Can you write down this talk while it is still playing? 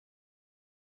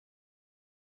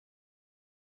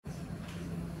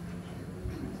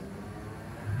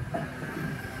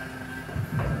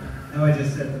know I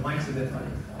just said the mic's a bit funny.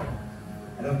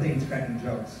 I don't think it's cracking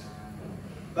jokes.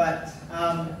 But,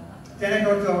 tēnā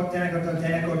koutou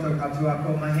katoa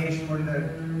ko Mahesh Murta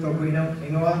tōku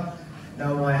ingoa,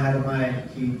 nau mai hara mai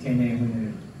ki tēnei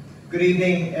hunu. Good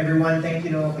evening, everyone. Thank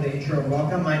you all for the intro and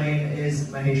welcome. My name is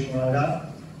Mahesh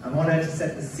Murta. I'm honored to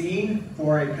set the scene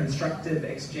for a constructive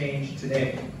exchange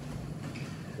today.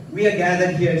 We are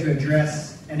gathered here to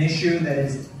address an issue that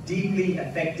is deeply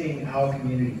affecting our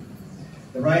community: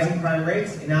 the rising crime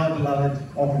rates in our beloved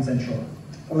Auckland Central.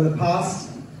 Over the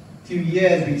past few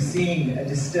years, we've seen a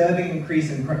disturbing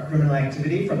increase in criminal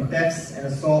activity, from thefts and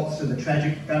assaults to the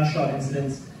tragic gunshot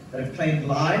incidents that have claimed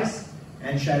lives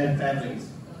and shattered families.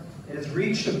 It has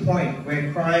reached a point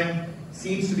where crime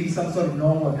seems to be some sort of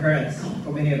normal occurrence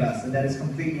for many of us, and that is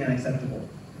completely unacceptable.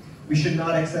 We should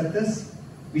not accept this.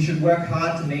 We should work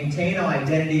hard to maintain our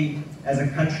identity as a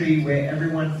country where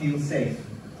everyone feels safe.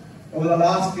 Over the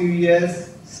last few years,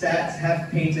 stats have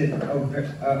painted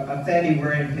a fairly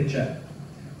worrying picture.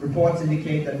 Reports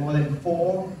indicate that more than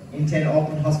 4 in 10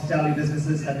 Auckland hospitality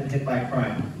businesses have been hit by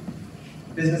crime.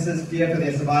 Businesses fear for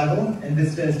their survival, and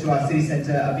visitors to our city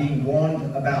centre are being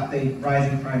warned about the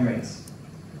rising crime rates.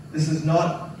 This is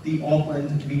not the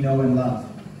Auckland we know and love.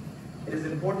 It is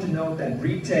important to note that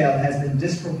retail has been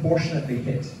disproportionately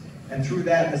hit, and through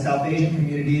that, the South Asian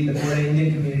community, the Korean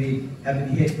Indian community have been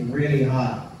hit really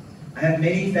hard. I have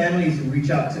many families who reach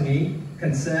out to me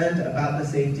concerned about the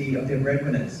safety of their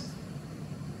breadwinners.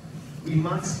 We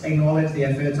must acknowledge the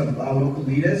efforts of our local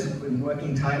leaders who have been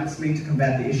working tirelessly to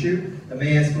combat the issue. The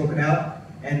Mayor has spoken out,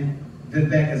 and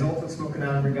Vivek has also spoken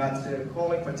out in regards to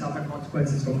calling for tougher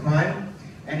consequences for crime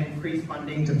and increased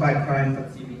funding to fight crime for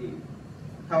CBD.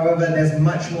 However, there's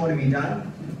much more to be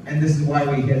done, and this is why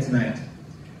we're here tonight.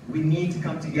 We need to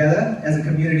come together as a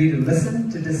community to listen,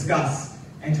 to discuss,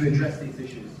 and to address these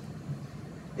issues.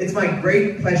 It's my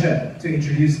great pleasure to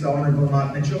introduce the Honourable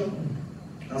Mark Mitchell,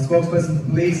 our spokesperson for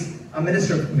police, our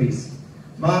Minister of Police.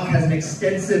 Mark has an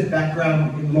extensive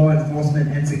background in law enforcement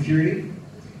and security.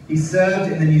 He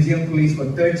served in the New Zealand Police for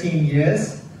 13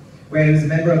 years, where he was a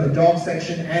member of the dog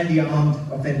section and the armed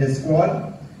offenders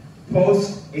squad.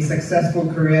 Post a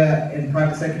successful career in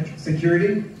private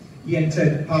security, he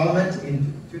entered Parliament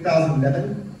in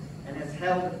 2011 and has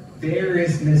held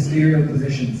various ministerial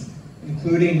positions,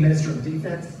 including Minister of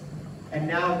Defence and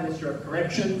now Minister of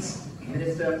Corrections,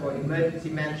 Minister for Emergency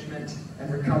Management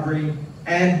and Recovery,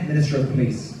 and Minister of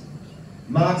Police.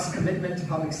 Mark's commitment to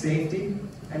public safety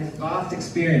and his vast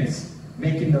experience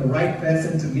make him the right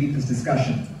person to lead this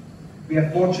discussion. We are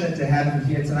fortunate to have him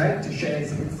here tonight to share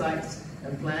his insights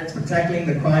and plans for tackling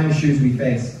the crime issues we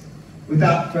face.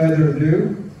 Without further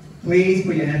ado, please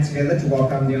put your hands together to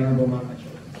welcome the Honourable Mark Mitchell.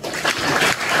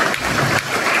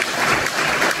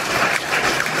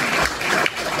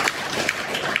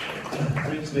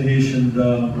 Thanks, Mahesh, and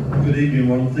good evening,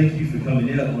 everyone. Thank you for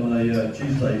coming out on a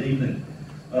Tuesday evening.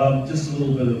 Just a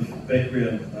little bit of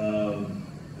background.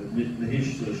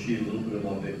 Mahesh sort of shared a little bit of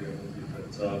my background with you,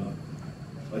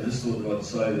 but I just thought that I'd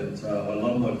say that I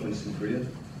love my policing career,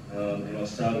 and I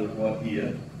started right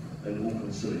here in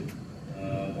Auckland City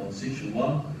on Section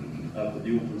 1 up at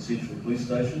the Auckland Central Police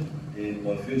Station, and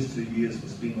my first 2 years were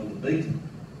spent on the beat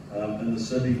in the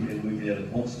city and working out of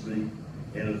Ponsonby,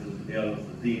 out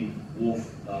of the then Wharf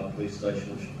Police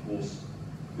Station, which of course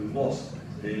we've lost.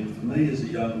 And for me as a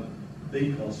young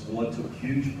beat constable, I took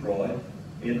huge pride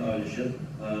and ownership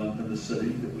in the city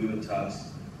that we were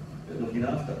tasked at looking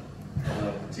after,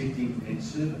 protecting and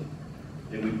serving.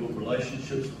 And we built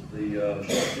relationships with the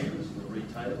shopkeepers and the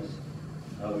retailers.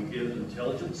 We gathered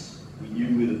intelligence. We knew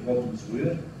where the problems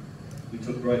were. We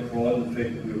took great pride in the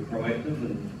fact that we were proactive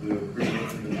and we were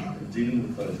proactive in dealing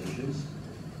with those issues.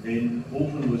 And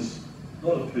Auckland was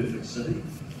not a perfect city.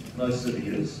 No city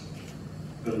is,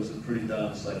 but it was a pretty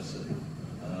darn safe city,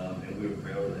 and we were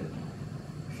proud of that.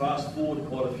 Fast forward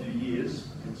quite a few years,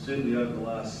 and certainly over the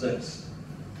last 6,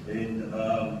 and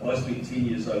I spent 10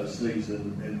 years overseas,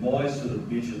 and my sort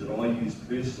of measure that I used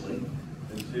personally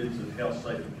in terms of how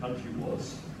safe the country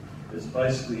was is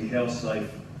basically how safe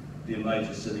their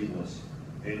major city was.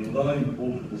 And although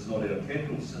Auckland is not our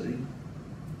capital city,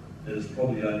 it is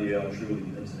probably only our truly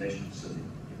international city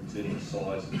in terms of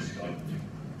size and scope.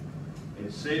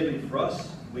 And sadly for us,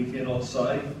 we cannot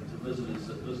say to visitors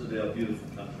that visit our beautiful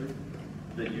country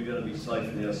that you're going to be safe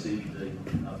in our CBD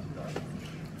after dark.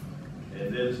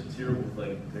 And that is a terrible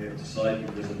thing to have to say,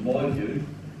 because in my view,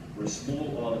 we're a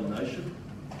small island nation.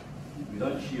 We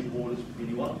don't share borders with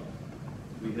anyone.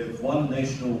 We have one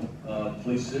national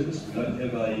police service. We don't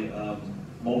have a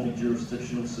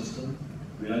multi-jurisdictional system.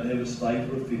 We don't have a state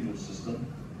or a federal system.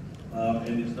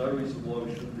 and there's no reason why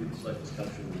we shouldn't be the safest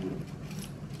country in the world.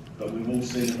 But we've all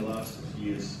seen in the last 6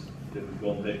 years that we've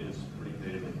gone backwards pretty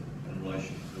badly in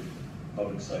relation to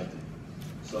public safety.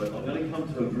 So I'm going to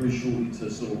come to it very shortly to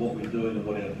sort of what we're doing and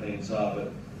what our plans are,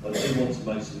 but I do want to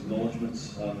make some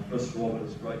acknowledgements. Chris, Robert,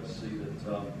 it's great to see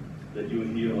that you're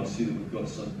here, and I see that we've got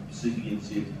some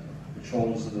CBD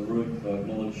patrollers in the room to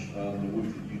acknowledge the work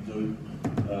that you do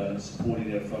in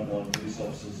supporting our frontline police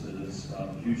officers. It is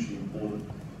hugely important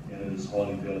and it is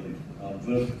highly valued.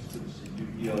 Viv, it's good to see you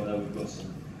here. I know we've got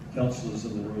some councillors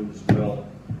in the room as well,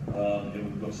 and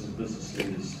we've got some business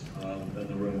leaders in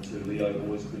the room too. Leo,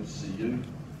 always good to see you.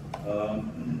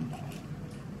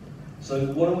 So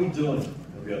what are we doing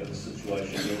about this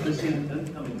situation? Well, this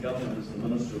incoming government is the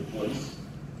Minister of Police.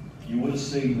 You would have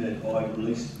seen that I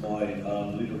released my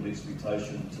letter of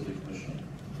expectation to the Commissioner.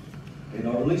 And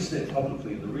I released that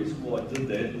publicly. The reason why I did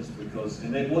that is because,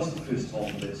 and that was the first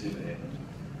time that's ever happened,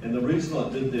 and the reason I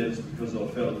did that is because I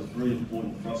felt it was very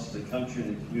important for us as a country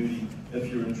and a community,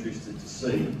 if you're interested, to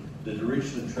see the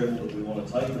direction of travel that we want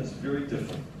to take. And it's very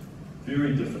different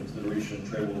to the direction of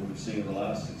travel that we've seen in the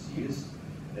last 6 years.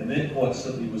 And that quite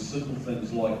simply was simple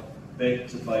things like back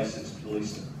to basics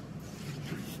policing,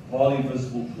 highly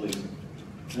visible policing,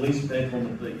 police back on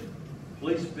the beat,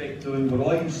 police back doing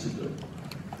what I used to do,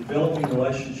 developing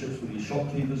relationships with your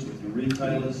shopkeepers, with your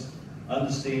retailers,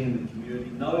 understanding the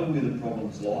community, knowing where the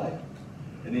problems lie,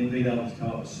 and then being able to come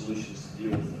up with solutions to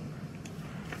deal with them.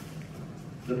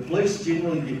 The police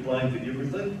generally get blamed for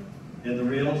everything, and the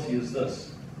reality is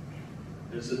this,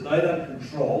 is that they don't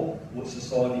control what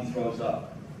society throws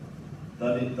up.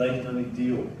 They can only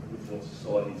deal with what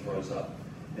society throws up.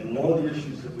 And a lot of the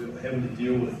issues that we're having to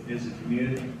deal with as a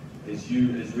community, as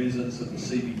residents of the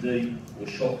CBD, or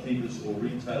shopkeepers or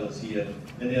retailers here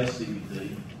in our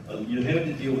CBD, you're having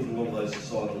to deal with a lot of those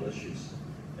societal issues.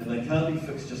 And they can't be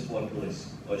fixed just by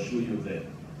police, I assure you of that.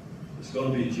 It's got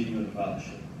to be a genuine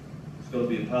partnership. It's got to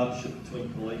be a partnership between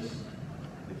police,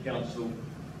 the council,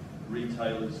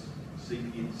 retailers,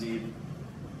 CPNZ.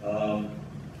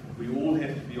 We all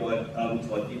have to be able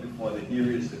to identify the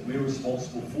areas that we're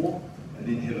responsible for and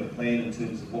then have a plan in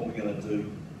terms of what we're going to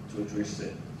do to address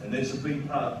that. And that's a big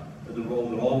part of the role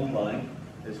that I'm playing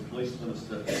as Police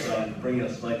Minister, to bring our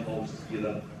stakeholders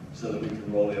together so that we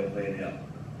can roll our plan out.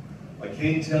 I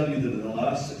can tell you that in the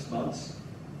last 6 months,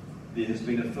 there has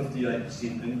been a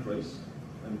 58% increase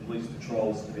in police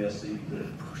patrols in our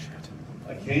CBD.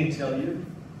 I can tell you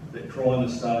that crime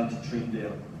is starting to trend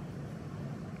down.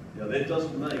 Now that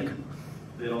doesn't mean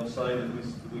that I'm saying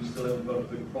that we still haven't got a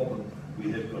big problem.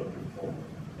 We have got a big problem,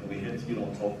 and we have to get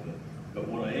on top of it. But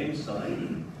what I am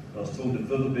saying, I was talking to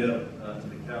Viv about it to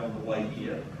the car on the way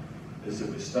here, is that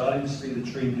we're starting to see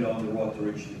the trend go in the right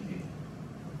direction again.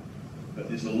 But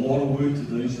there's a lot of work to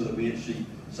do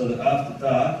so that after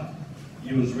dark,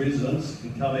 you as residents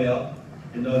can come out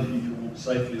and know that you can walk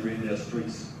safely around our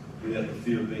streets without the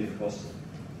fear of being accosted.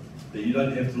 That you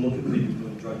don't have to look at people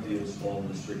doing drug deals on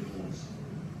the street corners.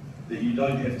 That you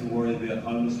don't have to worry about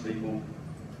homeless people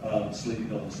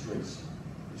sleeping on the streets,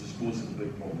 which is causing a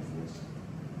big problem for us.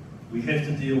 We have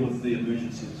to deal with the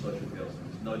emergency and social housing,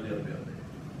 there's no doubt about that.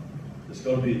 There's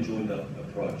got to be a joined up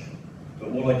approach.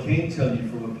 But what I can tell you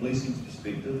from a policing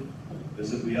perspective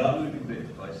is that we are moving back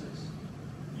to basics.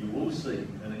 You will see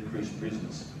an increased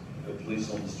presence of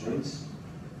police on the streets,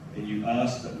 and you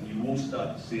will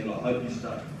start to see, and I hope you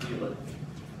start to feel it,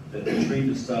 that the trend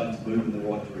is starting to move in the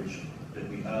right direction, that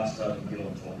we are starting to get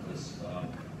on top of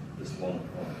this violent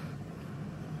crime.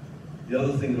 The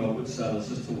other thing that I would say, I was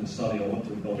just talking to Sonny, I want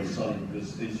to acknowledge Sonny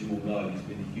because, as you all know, he's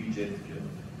been a huge advocate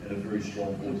and a very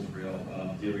strong voice for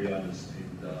our dairy owners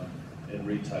and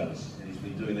retailers, and he's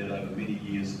been doing that over many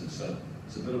years. And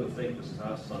it's a bit of a thankless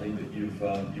task, Sonny, but you've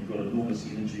got enormous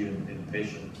energy and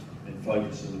passion and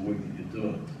focus in the work that you're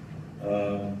doing.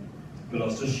 But I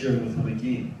was just sharing with him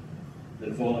again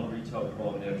that violent retail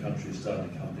crime in our country is starting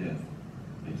to come down.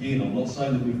 Again, I'm not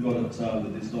saying that we've got it,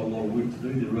 that there's not a lot of work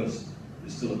to do. There is.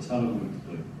 There's still a ton of work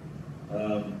to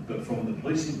do. But from the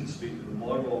policing perspective, and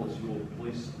my role as your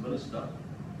police minister,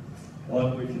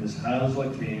 I'm working as hard as I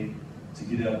can to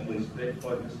get our police back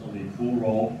focused on their core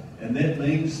role, and that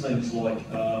means things like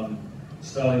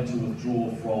starting to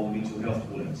withdraw from mental health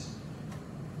call-outs.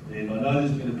 And I know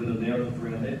there's been a bit of narrative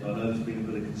around that, and I know there's been a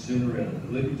bit of concern around it,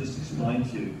 but let me just explain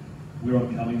to you where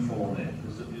I'm coming from on that.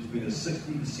 Is that there's been a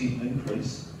 60%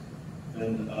 increase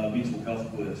in mental health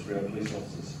call-outs for our police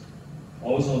officers. I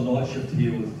was on night shift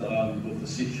here with the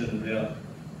section about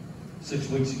 6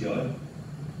 weeks ago,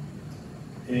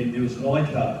 and there was an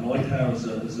I-car. An I-car is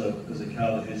a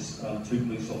car that has 2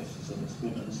 police officers in it. It's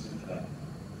called an instant car.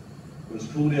 It was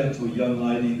called out to a young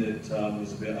lady that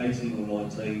was about 18 or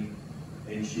 19,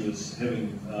 and she was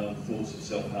having thoughts of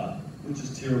self-harm, which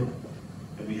is terrible.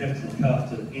 And we have to look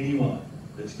after anyone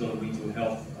that's got a mental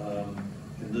health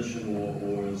condition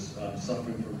or is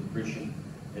suffering from depression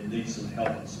and needs some help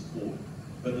and support.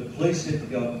 But the police had to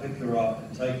go and pick her up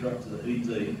and take her up to the ED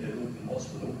at Auckland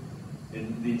Hospital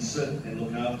and then sit and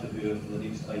look after her for the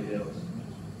next 8 hours.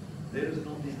 That is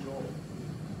not their job.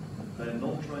 They are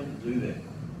not trained to do that.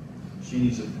 She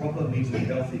needs a proper mental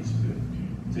health expert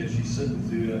to actually sit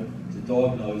with her, to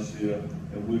diagnose her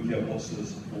and work out what sort of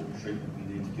support and treatment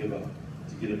we need to give her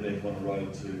to get her back on the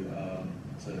road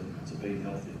to being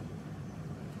healthy.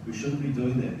 We shouldn't be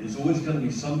doing that. There's always going to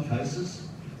be some cases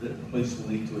that the police will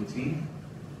need to attend,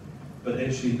 but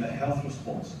actually a health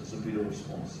response is a better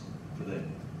response for that.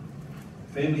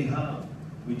 Family harm.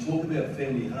 We talk about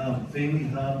family harm. Family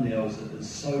harm now is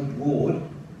so broad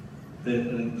that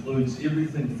it includes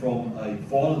everything from a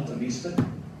violent domestic,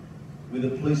 where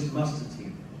the police must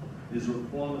attend. There's a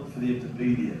requirement for them to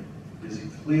be there. There's a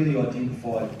clearly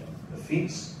identified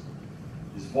offence,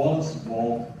 there's violence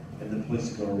involved, and the police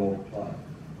have got a role to play.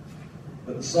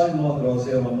 But the same night that I was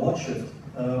out on night shift,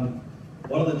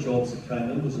 one of the jobs that came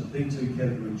in was a P2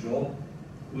 category job.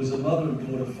 It was a mother and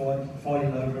daughter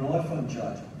fighting over an iPhone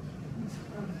charger.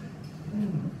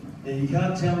 Now you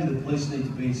can't tell me the police need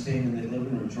to be standing in their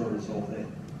living room trying to resolve that.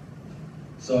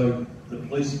 So the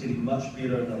police are getting much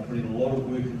better and they're putting a lot of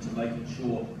work into making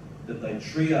sure that they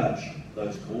triage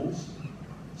those calls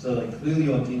so they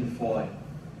clearly identify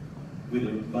whether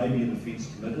it may be an offence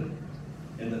committed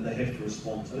and that they have to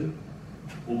respond to,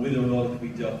 or whether or not it can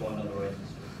be dealt by another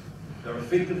agency. They're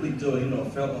effectively doing, and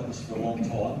I've felt like this for a long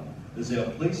time, is our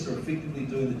police are effectively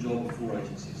doing the job of 4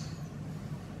 agencies.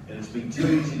 And it's been too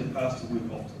easy to pass the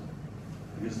work off to them.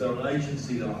 Because they're an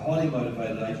agency, they're a highly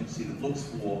motivated agency that looks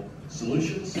for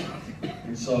solutions,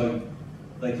 and so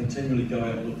they continually go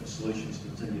out and look for solutions to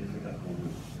continue to pick up more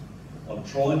work. I'm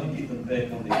trying to get them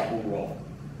back on their core role.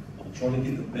 I'm trying to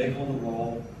get them back on the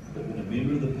role that when a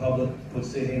member of the public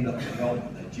puts their hand up to help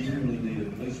and they genuinely need a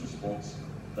police response,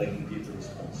 they can get the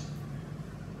response.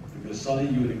 Because Sonny,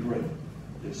 you would agree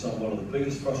that one of the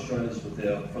biggest frustrations with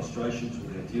our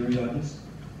dairy owners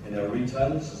and our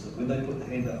retailers is that when they put their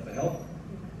hand up for help,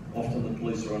 often the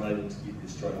police are unable to get there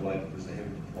straight away because they're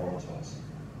having to prioritise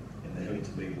and they're having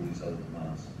to meet all these other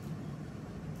demands.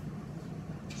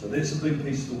 So that's a big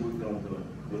piece of the work that I'm doing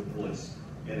with police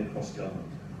and across government,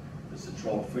 is to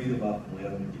try and free them up and allow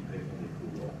them to get back on their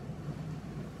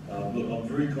core role. Look, I'm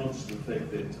very conscious of the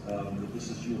fact that this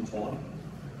is your time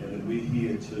and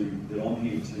that I'm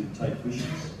here to take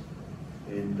questions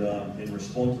and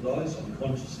respond to those. I'm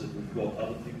conscious that we've got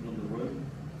other people in the room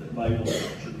that may want to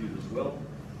contribute as well.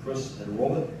 Chris and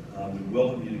Robert, we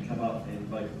welcome you to come up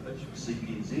and make a pitch for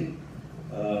CPNZ.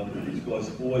 These guys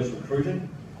are always recruiting,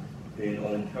 and I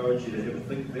encourage you to have a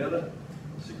think about it.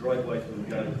 It's a great way to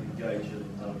engage in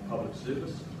public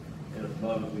service, and at the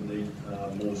moment we need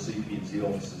more CPNZ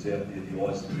officers out there, the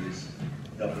eyes and ears,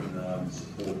 helping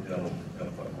support our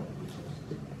frontline police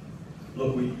officers.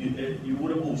 Look, you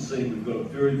would have all seen we've got a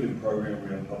very good program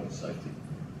around public safety.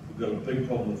 We've got a big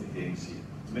problem with the gangs here.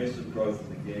 Massive growth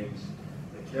in the gangs.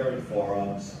 They're carrying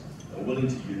firearms, they're willing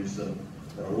to use them,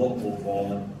 they're a lot more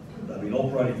violent. They've been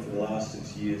operating for the last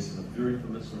 6 years in a very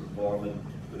permissive environment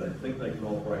where they think they can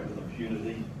operate with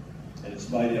impunity, and it's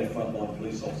made our frontline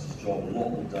police officers' job a lot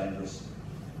more dangerous,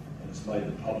 and it's put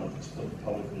the public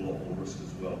at a lot more risk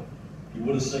as well. You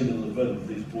would have seen in the vid with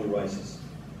these boy races.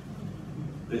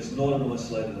 That's not an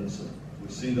isolated incident. We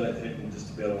see that happening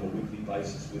just about on a weekly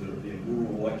basis, whether it be in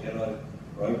rural Waikato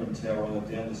or over in Tauranga,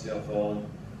 down the South Island.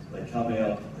 They come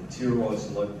out, they terrorise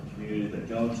the local community, they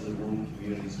go into the rural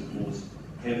communities and cause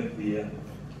havoc there.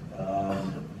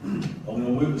 I'm going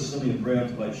to work with Simeon Brown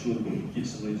to make sure that we can get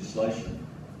some legislation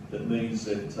that means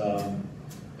that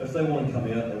if they want to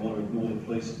come out, they want to ignore the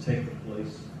police, attack the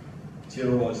police,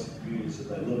 terrorise the communities that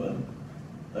they live in,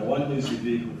 they won't lose their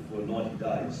vehicle for 90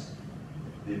 days.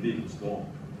 Their vehicle's gone.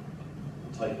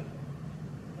 We'll take it.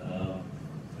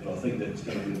 And I think that's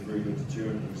going to be a very good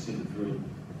deterrent and send a very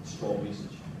strong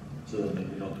message to them that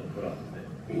we're not going to put up with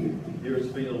that. There has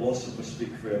been a loss of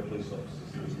respect for our police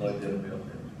officers, there is no doubt about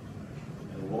that.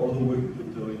 And a lot of the work that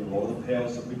we're doing, a lot of the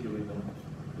powers that we're giving them,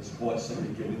 is quite simply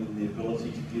giving them the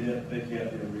ability to get back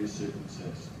out there and reassert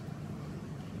themselves.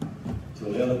 To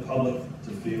allow the public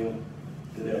to feel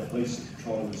that our police are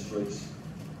controlling the streets,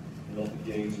 and not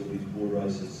the gangs or these boy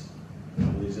races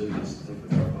or these idiots that think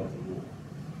they're above the law.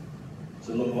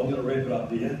 So look, I'm going to wrap it up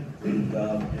there and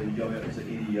go out to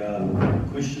any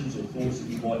questions or thoughts that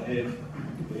you might have.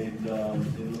 And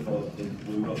look, I think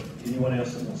we've got anyone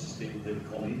else that wants to stand their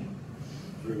comment,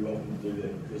 very welcome to do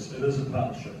that, because it is a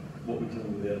partnership. What we're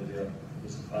doing without a doubt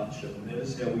is a partnership, and that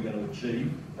is how we're going to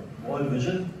achieve my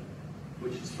vision,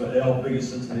 which is for our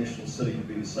biggest international city to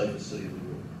be the safest city in the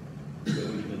world.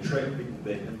 So we can attract people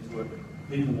back into it,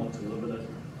 people want to live in it,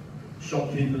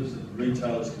 shopkeepers and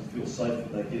retailers can feel safe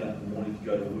when they get up in the morning to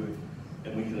go to work,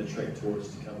 and we can attract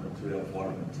tourists to come into our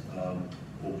environment,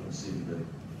 Auckland CBD.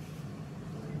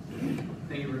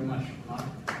 Thank you very much, Mark.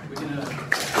 We're going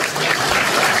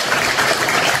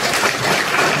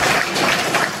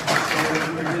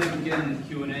to begin the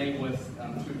Q&A with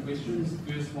two questions. The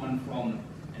first one from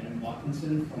Adam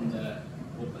Watkinson from the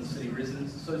Auckland City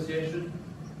Residents Association,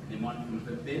 and then one from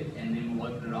Vic, and then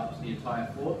we'll open it up to the entire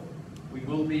floor. We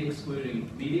will be excluding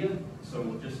media, so it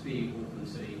will just be Auckland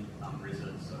City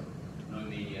residents, so no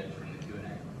media during the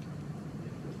Q&A.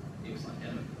 Excellent,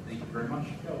 Adam. Thank you very much.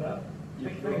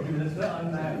 Thank you, Minister.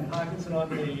 I'm Adam Parkinson. I'm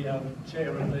the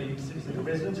chair of the City Centre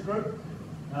Residents Group.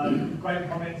 Great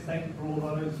comments. Thank you for all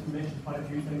those. You mentioned quite a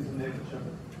few things in there which are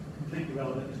completely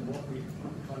relevant to what we're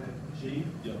trying to achieve.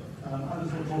 Yeah.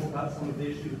 Others will talk about some of the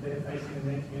issues that they're facing in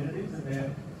their communities and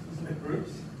their specific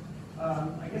groups.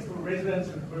 I guess for residents,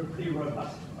 we're a pretty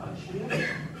robust bunch here,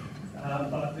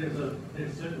 but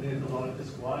there's certainly a lot of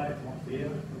disquiet, not fear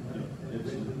in the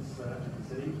residents of the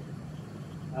city.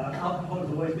 Alcohol has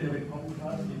always been a big problem for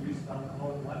us. You've used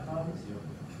alcohol in lifetimes.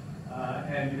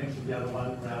 And you mentioned the other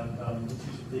one around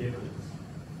misuse of vehicles,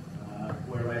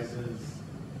 wear races,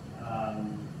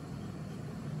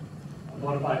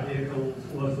 modified vehicles,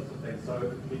 all those sorts of things. So it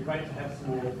would be great to have some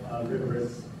more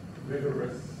rigorous.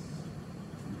 Rigorous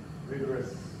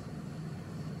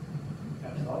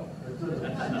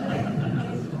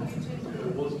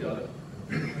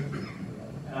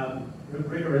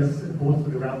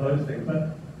enforcement around those things. But I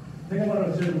think I want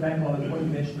to circle back on what you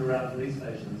mentioned around police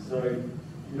stations. So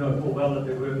you know full well that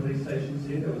there were police stations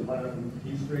here. There was one on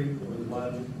Key Street, there was one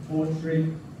on Ford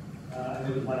Street, and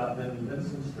there was one up in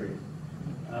Vincent Street.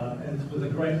 And it was a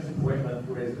great disappointment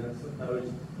for residents that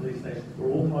those police stations were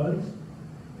all closed.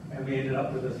 And we ended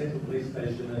up with a central police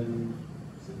station in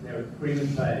there at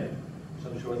Freeman's Bay, which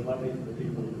I'm sure is lovely for the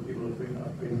people of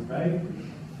Freeman's Bay.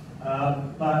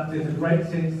 But there's a great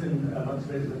sense amongst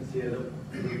residents here that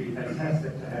it would be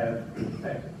fantastic to have, in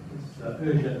fact, it's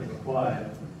urgent and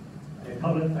required, a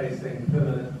public-facing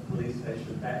permanent police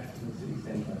station back in the city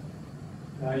centre.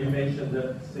 Now, you mentioned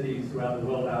that cities around the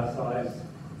world our size,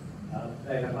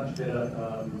 they have much better,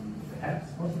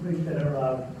 perhaps possibly better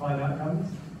crime outcomes,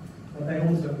 but they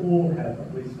also all have a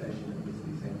police station in the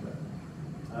city centre.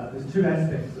 There's two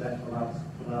aspects to that from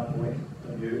our point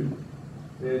of view.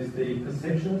 There's the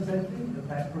perception of safety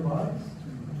that provides,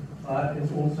 but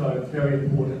it's also very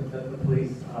important that the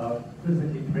police are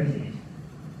physically present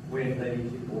when they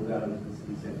need to be called out into the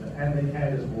city centre, and they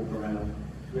can just walk around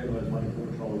doing those wonderful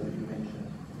patrols that you mentioned.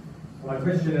 So my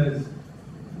question is,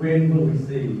 when will we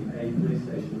see a police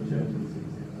station return to the city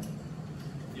centre?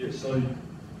 Yeah, so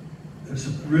it's a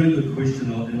really good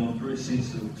question, and I'm very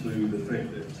sensitive to the fact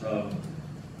that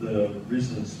the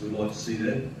residents would like to see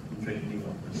that. In fact,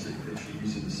 anyone that's actually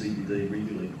using the CBD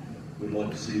regularly would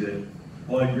like to see that.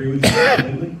 I agree with you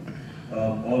completely.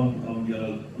 I'm going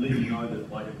to let you know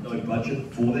that I have no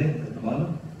budget for that at the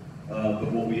moment.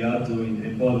 But what we are doing,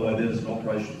 and by the way, that is an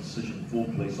operational decision for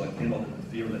police. I cannot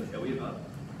interfere in it. However,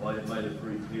 I have made it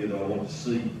very clear that I want to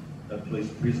see a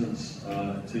police presence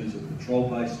in terms of patrol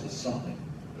base or something.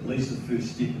 At least the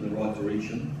first step in the right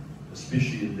direction,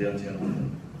 especially in downtown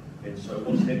Auckland. And so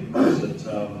what's happened is that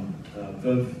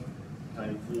Viv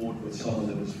came forward with someone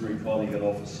that was very kindly going to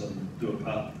offer some, do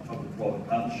a public-private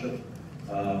partnership,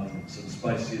 some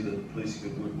space here that the police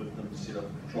could work with them to set up a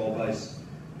patrol base.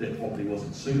 That property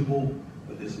wasn't suitable,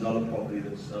 but there's another property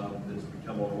that's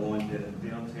become online down in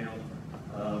downtown.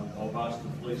 I've asked the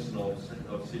police and I've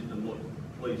said to them, look,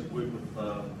 please work with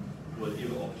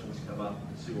whatever options come up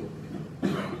to see what we can do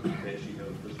to actually have a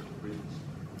physical presence.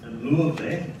 In lieu of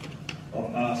that,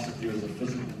 I've asked if there is a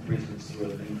physical presence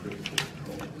through an increased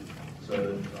control. So,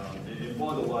 and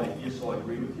by the way, yes, I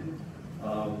agree with you.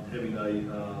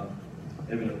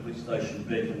 Having a police station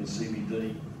back in the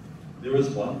CBD, there is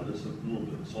one, but it's a little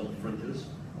bit, it's on the fringes.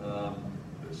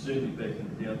 But certainly back in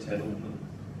downtown Auckland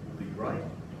would be great.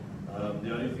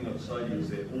 The only thing I'd say to you is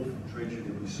that awful tragedy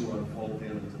that we saw unfold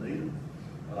down in Dunedin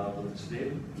with the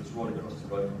stab was right across the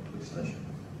road from the police station.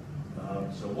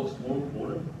 So what's more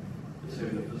important is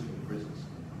having a physical presence,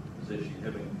 is actually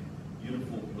having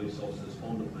uniformed police officers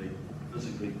on the beat,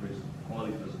 physically present,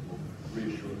 highly visible,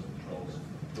 reassurance patrols,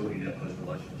 building out those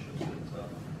relationships that I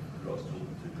was talking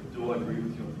to. But do I agree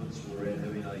with you on principle around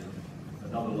having a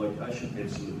another location,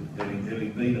 absolutely.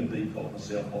 Having been a BCOP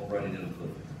myself, operating out of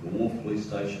the Wharf Police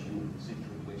Station, the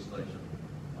Central Police Station,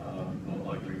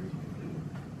 I agree with you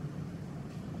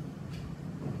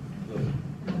completely.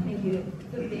 Thank you.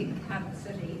 Good big hub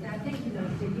city. Thank you,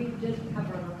 Minister. You did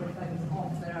cover a number of things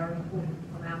off that are important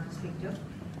from our perspective.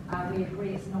 We agree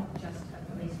it's not just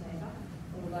a police matter,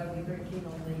 although we're very keen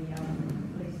on the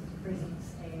police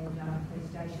presence and police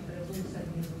station, but it's also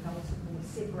mental health support,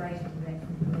 separating that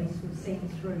from police. We've seen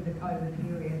through the COVID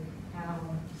period how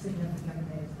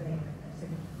significant that's been, a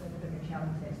significant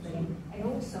challenge that's been, and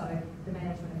also the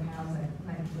management of housing,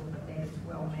 making sure that that is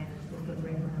well managed with good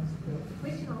wraparound support. The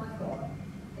question I've got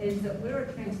is that we're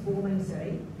a transforming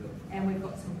city, and we've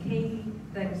got some key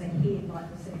things ahead,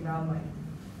 like the City Railway.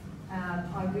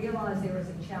 I realise there is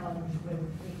a challenge with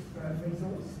extra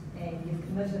resource, and you've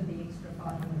committed the extra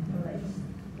 500 police.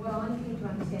 What I'm keen to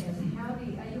understand is are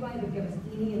you able to give us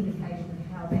any indication of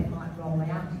how that might roll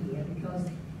out here? Because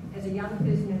as a young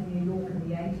person in New York in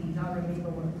the 80s, I remember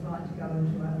what it was like to go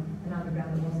into an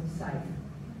underground that wasn't safe.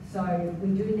 So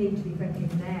we do need to be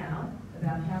thinking now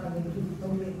about how do we keep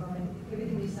building. I mean,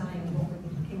 everything you're saying is what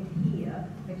we can hear,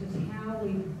 but just how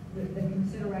the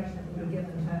consideration that we're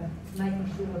given to making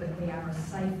sure that we are a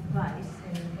safe place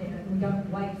and we don't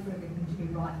wait for everything to be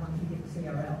right once we get the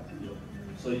CRL.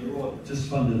 So you're right, just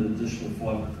funded an additional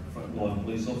 500 frontline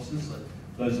police officers. So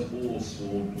those are all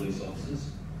sworn police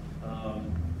officers.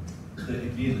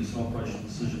 Again, it's an operational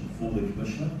decision for the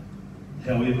Commissioner.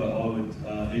 However, I would,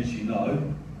 as you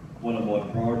know, one of my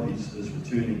priorities is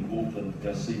returning Auckland,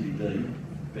 our CBD,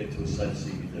 back to a safe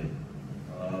CBD.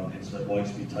 And so my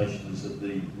expectation is that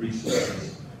the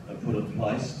resources are put in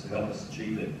place to help us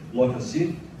achieve that. Like I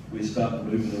said, we're starting to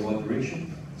move in the right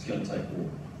direction. It's going to take more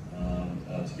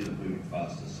to get it moving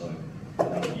faster. So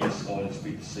yes, I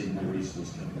expect to see more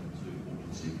resources coming into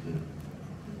Auckland CBD.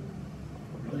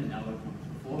 Really, now we're on to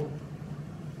the floor.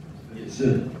 Yes,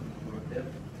 sir.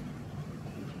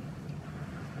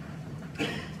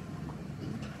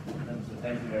 So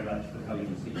thank you very much for coming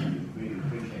to see you. Really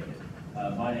appreciate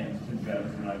it. My name is Tim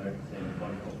Jones and I represent a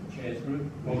body called the Chairs Group.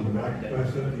 Hold the mic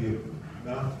closer to you.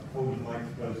 Now, hold the mic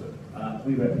closer.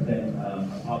 We represent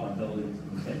apartment buildings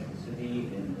in the central city,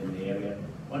 in the area.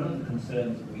 One of the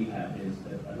concerns that we have is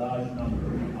that a large number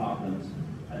of apartments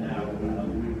are now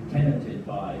tenanted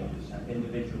by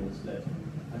individuals that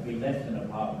have been left in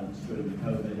apartments during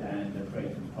COVID and are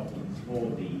creating problems for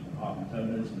the apartment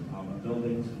owners and apartment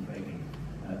buildings and creating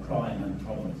crime and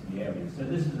problems in the area. So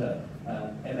this is a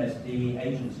MSD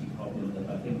agency problem that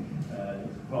I think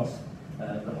is across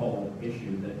the whole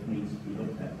issue that needs to be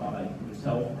looked at by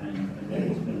yourself and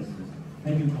various ministers.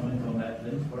 Can you comment on that,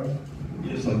 Liz, for us?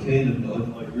 Yes, I can,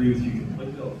 and I agree with you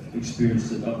completely. I've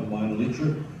experienced it up in my own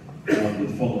electorate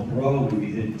with Whangaparāoa, where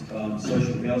we had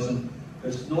social housing.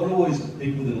 It's not always the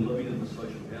people that are living in the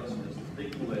social housing, it's the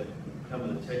people that come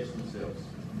and attach themselves.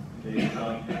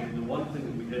 And the one thing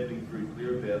that we have been very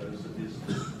clear about is that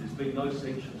there's been no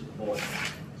sanctions applied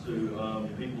to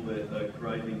people that are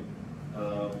creating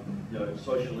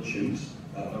social issues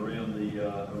around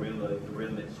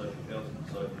that social housing.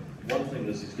 So one thing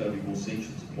is there's going to be more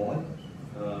sanctions applied,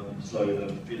 so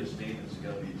better standards are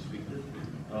going to be expected.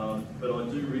 But I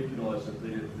do recognise that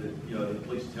the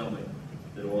police tell me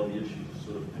that a lot of the issues are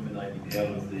sort of emanating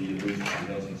out of the emergency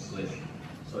housing /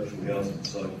 social housing.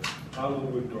 So part of the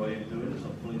work that I am doing is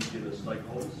I'm pulling together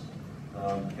stakeholders,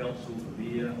 council, the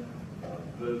mayor,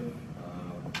 PIV,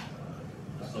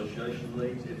 association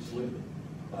leads, absolutely.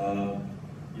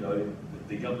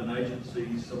 The government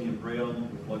agencies, Sylvia Brown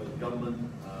with local government,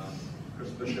 Chris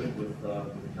Bishop with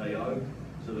KO,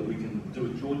 so that we can do a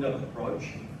joined up approach,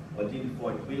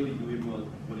 identify clearly what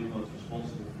everyone's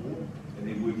responsible for, and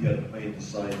then work out a plan to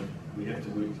say we have to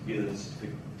work together to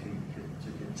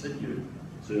continue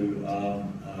to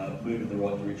move in the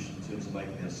right direction in terms of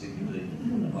making our CBD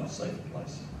a much safer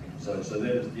place. So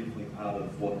that is definitely part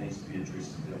of what needs to be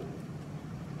addressed and dealt with.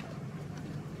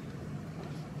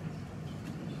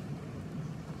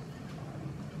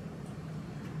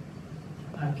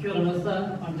 Kia ora,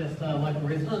 Minister. I'm just a local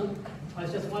resident. I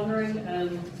was just wondering,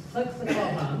 in 6 to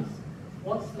 12 months,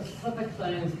 what specific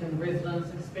things can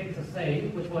residents expect to see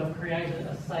which will have created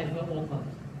a safer Auckland?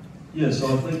 Yes,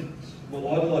 I think, I'd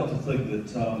like to think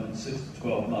that in 6 to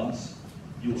 12 months,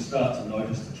 you'll start to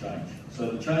notice the change.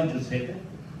 So the change has happened.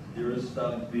 There is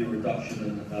starting to be a reduction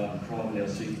in crime in our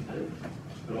CBD,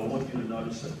 but I want you to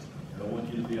notice it. And I want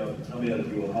you to be able to come out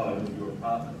of your home, or your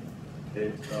apartment,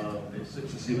 at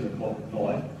 6 or 7 o'clock at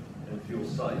night and feel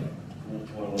safe to walk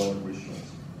to one of the local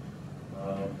restaurants.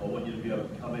 I want you to be able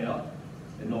to come out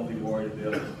and not be worried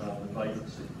about the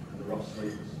vacancy and the rough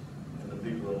sleepers and the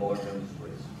people that lie around the street.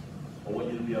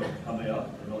 be able to come out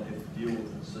and not have to deal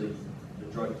with and see the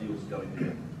drug deals going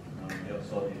down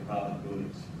outside the apartment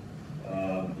buildings.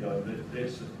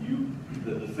 That's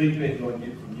the feedback that I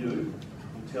get from you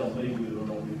will tell me whether or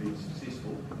not we've been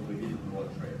successful and we're getting the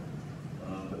right track.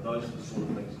 But those are the sort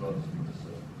of things that I expect to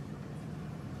see.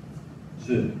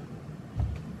 Sir.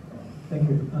 Thank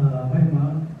you. Hi,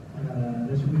 Mark.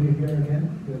 Nice to be here again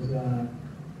because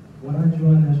when I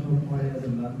joined National Party as a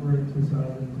member in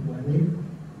 2020,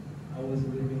 I was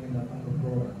living in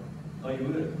Auckland. Oh, you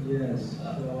were? Yes.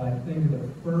 So I think the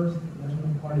first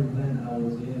National Party event I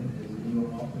was in is in your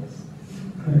office.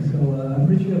 So I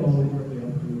appreciate all the work you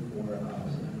do for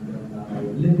us. And I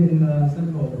live in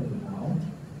Central Auckland now.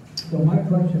 So my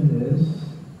question is,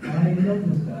 I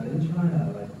noticed that in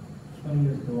China, like 20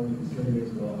 years ago, 30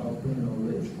 years ago, our criminal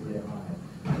rate is really high.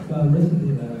 But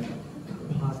recently, like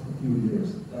the past few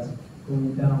years, that's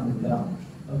going down and down.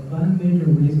 One major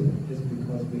reason is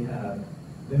because we have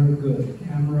very good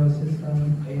camera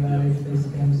system, AI face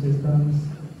cam systems,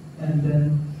 and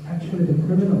then actually the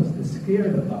criminals are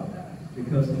scared about that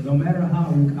because no matter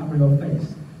how you cover your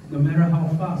face, no matter how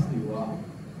fast you are,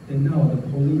 they know the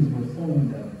police will follow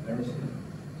them very soon.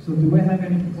 So do we have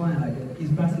any plan, like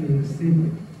especially in the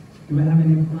city, do we have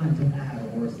any plan to add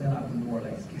or set up more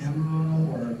like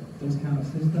camera or those kind of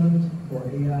systems for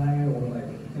AI or like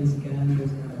face scan,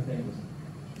 those kind of things?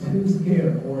 To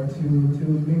scare or to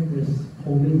make this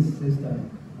police system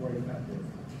more effective.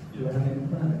 Do you have any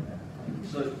plan like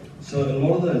that? So a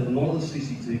lot of the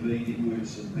CCTV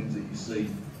networks and things that you see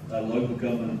are local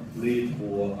government led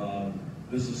or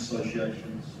business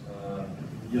associations.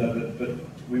 But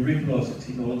we recognise that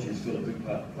technology has got a big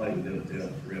part to play without a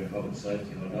doubt around public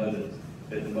safety. And I know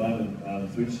that at the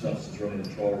moment Foodstuffs is running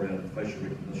a trial around facial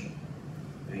recognition,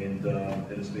 and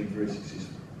it's been very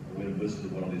successful. I went and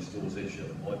visited one of their stores actually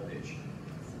at White Patch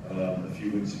a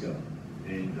few weeks ago,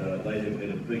 and they have had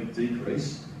a big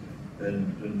decrease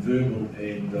in verbal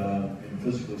and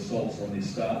physical assaults on their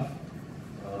staff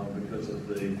because of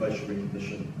the facial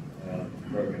recognition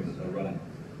program that they're running.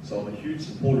 So I'm a huge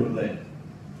supporter of that.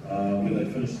 When they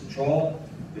finish the trial,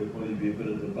 there'll probably be a bit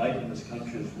of debate in this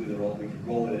country as to whether or not we can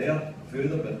roll that out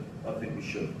further, but I think we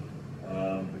should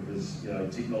because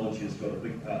technology has got a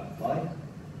big part to play.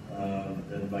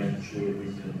 And making sure that we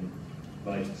can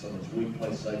make someone's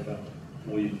workplace safer,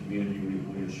 or your community,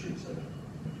 or your street safer.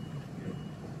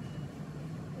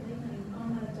 Good evening.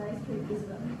 I'm a Day Street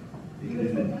resident. Good You were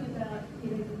evening. talking about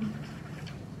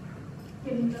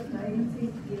getting different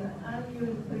agencies together. Are you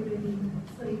including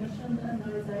City Mission in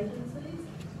those agencies?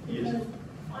 Yes. Because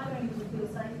I don't even feel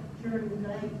safe during the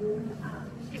day walking up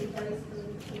to Day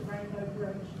Street to Rainbow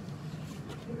Bridge.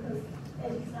 Because,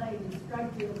 as you say, there's drug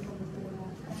deals on the border.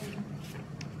 And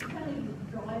you can't even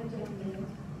drive down there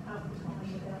half the time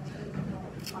without taking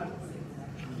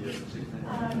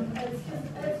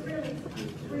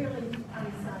it's really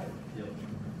unsafe. Yep.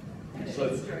 And So,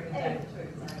 it's during the day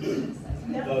too.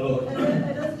 Yep. No, look. It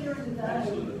is during the day.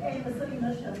 Absolutely. And the City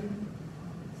Mission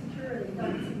security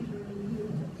don't seem to really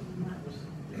use it too much.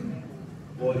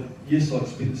 Well, yes, I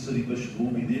expect the City Mission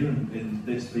will be there, and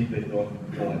that's feedback that I can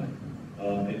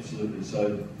provide. Absolutely. So,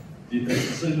 that's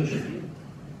the City Mission.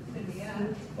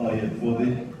 Oh yeah, well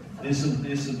there's some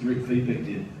direct feedback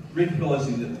there.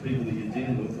 Recognising that the people that you're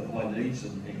dealing with are high needs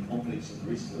and complex and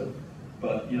the rest of it,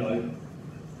 but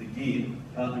again,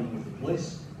 partnering with the police,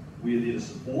 we're there to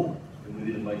support and we're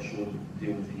there to make sure that we can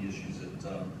deal with the issues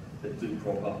that do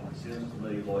crop up. It sounds to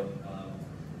me like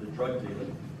the drug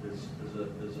dealing is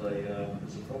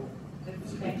a problem.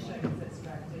 It's smashing, it's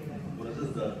drug dealing. What is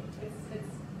it?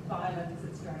 It's violence,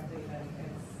 it's drug dealing,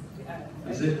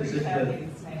 Is it's it retail that-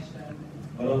 getting smashed in.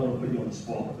 I don't want to put you on the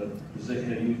spot, but is that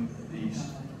how you these?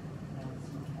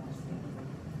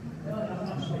 I'm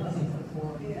not sure this is the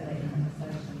core of the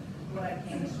conversation. What I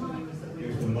can assure you is that we.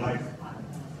 Use the mic.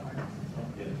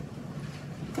 Yeah.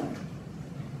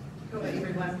 Hello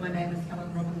everyone, my name is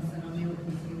Helen Robinson, I'm the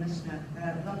Auckland City Commissioner.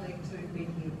 Lovely to be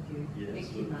here with you. Yeah, Thank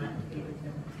you, Mark, for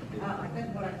everything. I think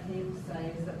what I can say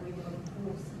is that we will of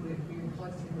course work very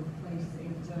closely with police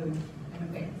and do, and in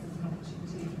fact this is an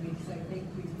opportunity for me to say thank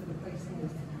you for the police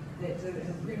force that do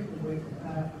incredible work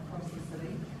across the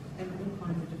city in all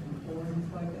kinds of different forums,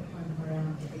 both at home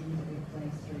ground and at Day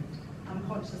Street. I'm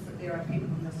conscious that there are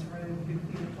people in this room who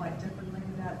feel quite differently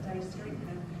about Day Street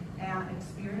and our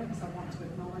experience. I want to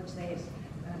acknowledge that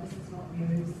this is not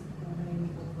news or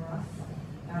meaningful for us.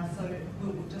 So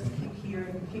we'll just keep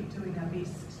hearing, keep doing our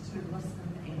best to listen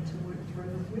and to work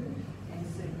through with you and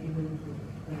and certainly we will work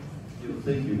with police. Yeah,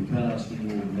 thank you. We can't ask any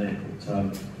more than that.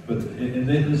 And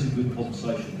that is a good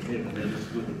conversation to have, and that is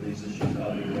good that these issues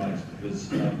are being raised, because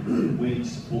we need to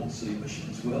support the city mission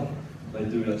as well. They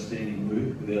do outstanding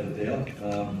work, without a doubt,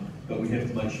 but we have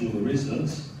to make sure the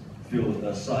residents feel that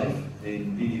they're safe,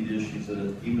 and any of the issues that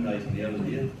are emanating out of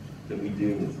there that we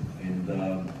deal with. And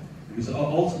because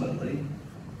ultimately,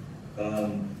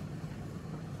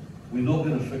 we're not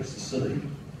going to fix the city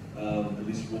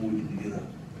unless we're all working together.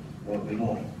 Right, we're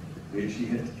not. We actually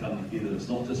have to come together. It's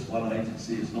not just one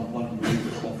agency, it's not one group,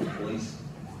 it's not the police.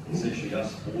 It's actually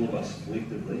us, all of us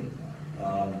collectively,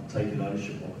 taking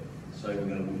ownership of it. So we're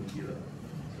going to work together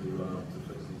to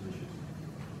fix these issues.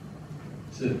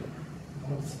 Sir?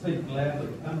 I'll speak loudly.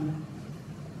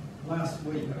 Last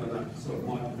week, I don't know, sort of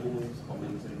Michael Moore was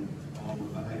commenting on the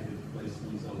behaviour of police in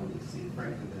New Zealand. He said,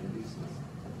 frankly, they're useless,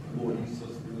 more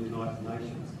useless than the United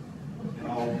Nations. And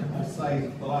I'll say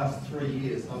the last 3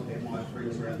 years, I've had my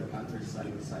friends around the country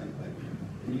saying the same thing.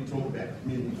 And you talk about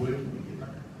community working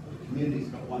together. The community's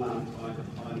got one arm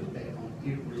behind the back on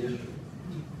every issue,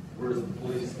 whereas the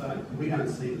police don't. We don't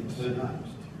see them turn up.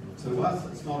 To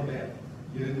us, it's not about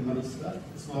you, the minister.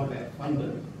 It's not about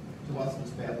funding. To us,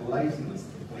 it's about the laziness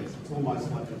of the police. It's almost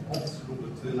like an obstacle to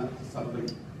turn up to something.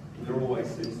 There always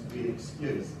seems to be an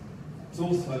excuse. It's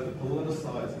also the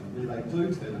politicising when they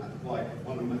do turn up, like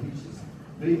one of Mahesh's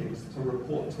meetings, to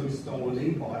report 2 stolen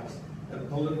e-bikes at a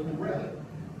political rally.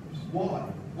 Why?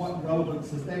 What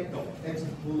relevance has that got? That's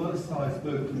a politicised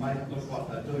move to make it look like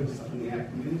they're doing something in our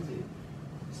community.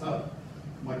 So,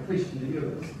 my question to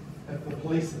you is, if the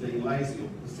police are being lazy, or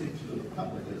the perception of the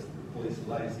public is that the police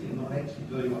are lazy and not actually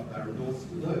doing what they're endorsed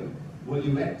to do, will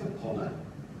you act upon it,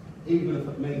 even if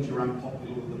it means you're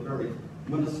unpopular with the very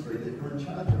ministry that you're in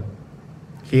charge of?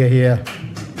 Hear, hear.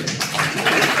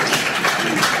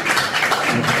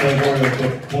 Don't worry, I've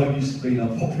got quite used to being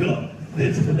unpopular.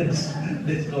 That's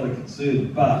not a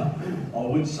concern. But I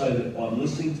would say that by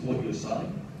listening to what you're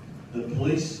saying, the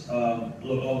police,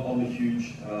 look, I'm a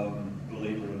huge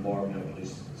believer in environmental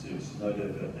police services, no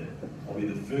doubt about that. I'll be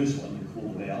the first one to call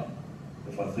them out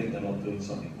if I think they're not doing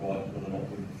something right or they're not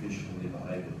being professional in their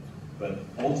behaviour. But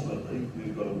ultimately,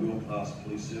 we've got a world-class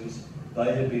police service.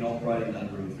 They have been operating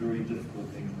under a very difficult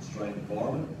and constrained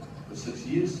environment for 6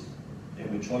 years,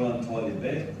 and we're trying to untie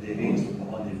their hands from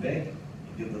behind their back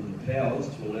and give them the powers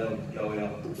to allow them to go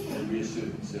out and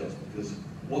reassert themselves. Because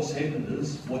what's happened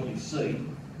is, what you've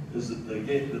seen, is that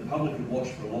the public have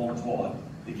watched for a long time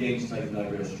the gangs taking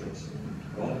over our streets,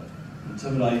 right?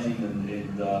 Intimidating and you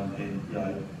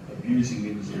know, abusing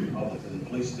members of the public, and the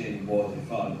police standing by with their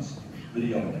phones,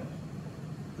 videoing it.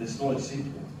 That's not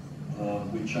acceptable.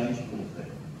 We're changing all of that.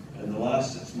 In the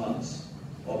last 6 months,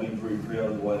 I've been very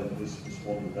proud of the way the police have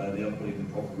responded. They're now putting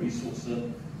the proper resource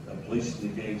in. They're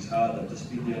policing the gangs hard. They've just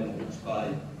been down the Hawke's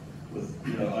Bay with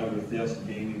over 1,000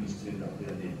 gang members turned up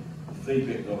down there. The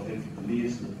feedback that I've had from the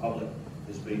mayors and the public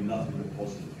has been nothing but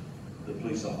positive. The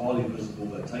police are highly visible.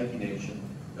 They're taking action.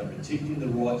 They're protecting the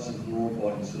rights of the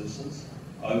law-abiding citizens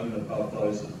over and above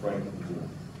those that break the law.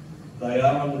 They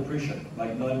are under pressure.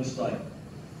 Make no mistake.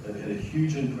 They've had a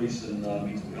huge increase in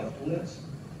mental health call-outs.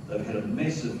 They've had a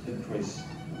massive increase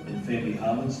in family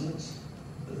harm incidents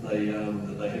that they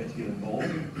have to get involved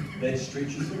in. That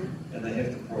stretches them, and they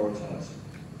have to prioritise.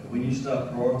 And when you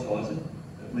start prioritising,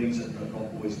 it means that they're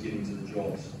not always getting to the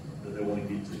jobs that they want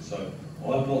to get to. So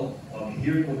I'm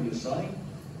hearing what you're saying.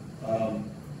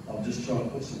 I'm just trying to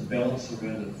put some balance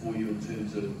around it for you in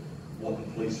terms of what the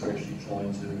police are actually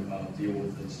trying to deal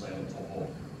with and stay on top of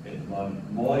at the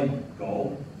moment. My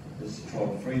goal is to try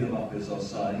and free them up, as I was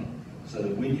saying, so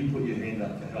that when you put your hand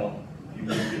up for help, you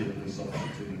will get a police officer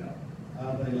turning up.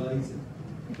 Are they lazy?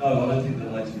 No, I don't think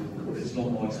they're lazy. It's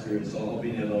not my experience. I've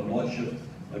been out on a night shift.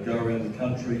 I go around the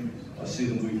country. I see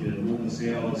them working enormous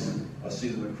hours. I see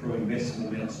them accruing massive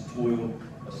amounts of toil.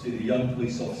 I see the young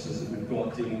police officers that we've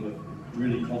got dealing with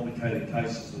really complicated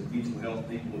cases with mental health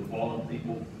people, with violent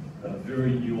people,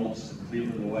 very nuanced and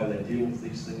clever in the way they deal with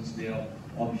these things now.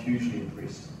 I'm hugely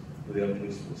impressed with our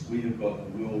police force. We have got a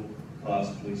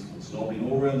world-class police force. And I've been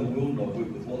all around the world and I've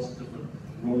worked with lots of different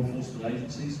law enforcement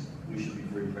agencies. We should be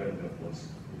very proud of our police.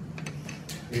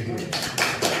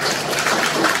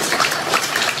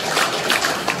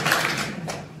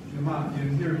 Mark, you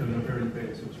inherited a very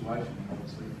bad situation,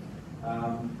 obviously.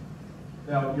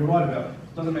 Now, you're right about,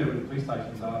 it doesn't matter where the police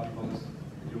stations are, because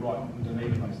you're right, in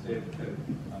Dunedin they stare at it.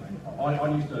 I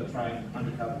used to train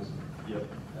undercovers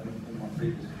in my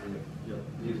previous career,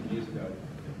 years and years ago.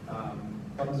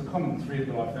 But there's a common thread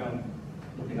that I found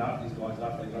looking after these guys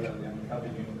after they got out of the undercover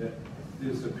unit, that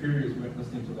their superiors weren't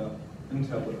listening to the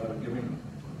intel that they were giving them.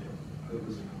 It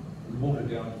was we watered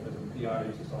down as a PR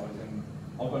exercise, and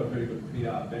I've got a very good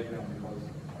PR background because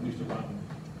I used to run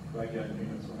radio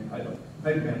units. I mean,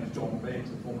 they managed John Banks,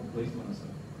 a former police minister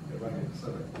at Radio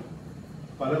Pacific.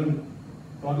 But I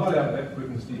got out of that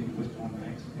working with Stephen with John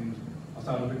Banks, and I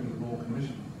started working with the Royal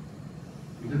Commission.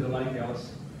 We did the Lake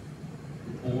Alice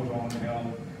report on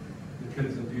how the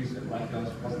kids' abuse at Lake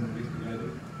Alice wasn't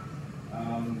investigated.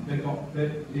 That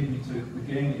led me to the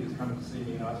gang leaders coming to see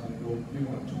me and asking, well, we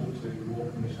want to talk to the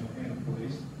Royal Commission and the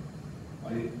police. I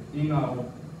emailed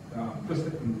Chris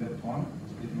Hickman at that time,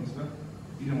 as Chief Minister.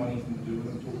 He didn't want anything to do with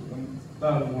it, talk to them. They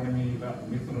were warning me about the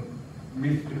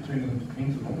method turning them to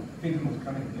fentanyl. Fentanyl was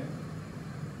coming here.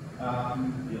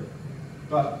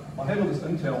 But I had all this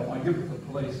intel, I give it to the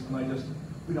police, and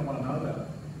we don't want to know about it.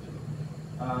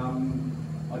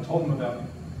 I told them about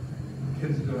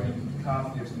kids doing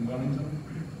car thefts in Wellington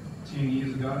 10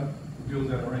 years ago, the girls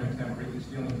out of Orangutan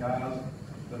stealing cars,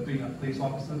 they've beaten up police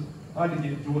officers. I had to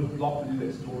get George Block to do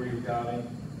that story regarding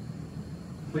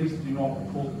police do not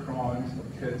report the crimes of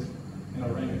kids in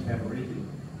Orangutan.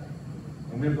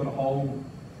 And we've got a whole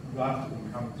raft of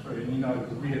them coming through. And you know,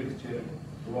 because we had this chat at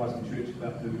Horizon Church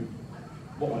about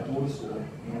what my daughter saw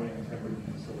in Orangutan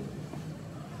facility.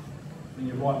 And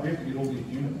you're right, we have to get all these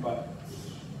units, but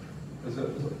is it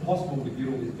possible to get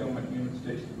all these government units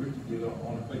to actually work together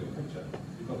on a bigger picture?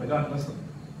 Because they don't listen.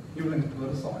 Everything's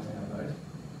politicised nowadays.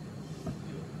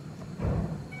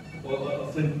 Well, I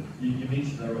think you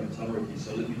mentioned Aroa Tamariki,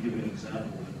 so let me give you an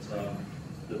example.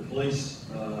 The police,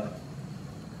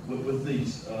 with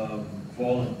these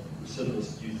violent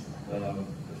recidivist youth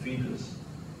offenders,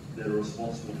 that are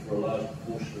responsible for a large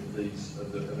proportion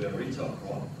of our retail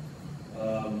crime.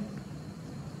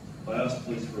 I asked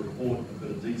police for a report, a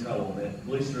bit of detail on that.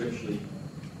 Police are actually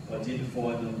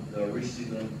identifying them, they're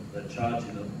arresting them, they're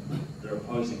charging them, they're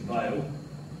opposing bail.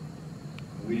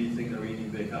 Where do you think they're ending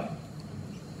back up?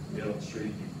 Out on the street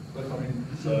again.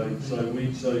 So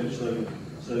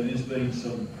there's been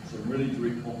some really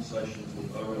direct conversations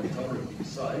with Aroa Tamariki to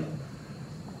say,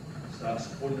 start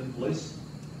supporting the police.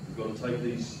 We've got to take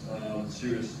these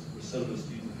serious recidivist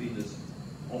youth offenders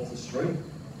off the street.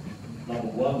 Number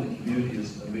one, the community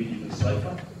is immediately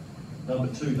safer. Number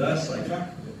two, they're safer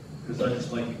because they're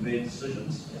just making bad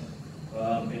decisions.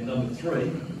 And number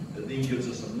three, it then gives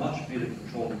us a much better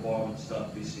controlled environment to start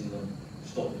investing them,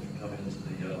 stop them from coming into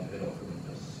the adult criminal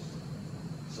justice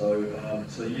system.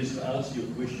 So yes, to answer your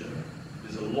question,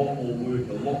 there's a lot more work,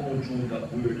 a lot more joined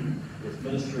up work with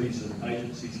ministries and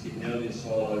agencies getting out of their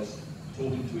silos,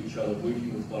 talking to each other,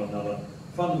 working with one another.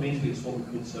 Fundamentally, it's what we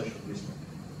call social investment,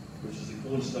 which is the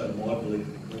cornerstone of my belief,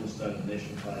 the cornerstone of the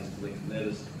National Party's belief, and that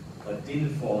is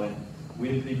identifying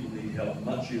when people need help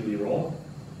much earlier on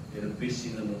and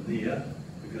investing them in there,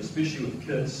 because especially with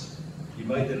kids, you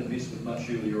make that investment much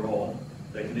earlier on,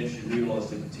 they can actually realise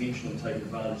their potential and take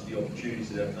advantage of the opportunities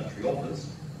that our country offers,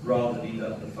 rather than end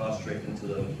up in a fast track into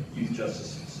the youth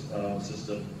justice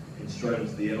system and straight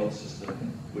into the adult system,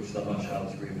 which they're much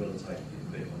harder to rehabilitate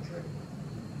and get back on track.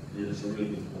 Yeah, it's a really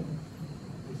good point.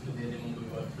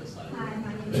 Hi,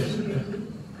 my name is Shirley.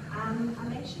 I'm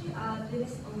actually a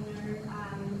business owner,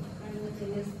 running a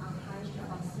business on High Street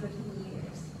about 13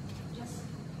 years, just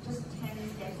 10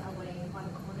 steps away on the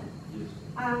corner. Yes.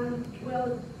 Well,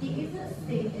 the easiest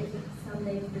thing is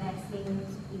Sunday blessing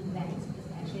event is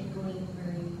actually going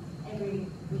every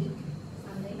week,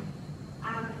 Sunday.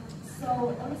 So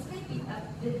honestly, being a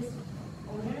business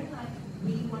owner, like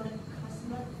we want a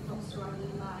customer not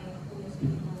surrounded by homeless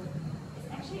people. It's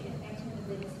actually affecting the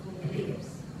business for years.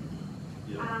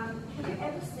 Yeah. Have you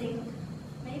ever seen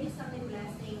maybe Sunday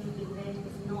blessing event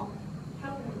is not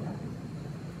helping them?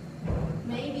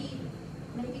 Maybe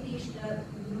they should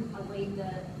move away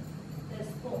the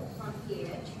sport from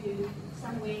here to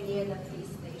somewhere near the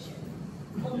police station,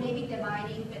 or maybe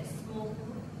dividing a small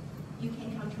group. You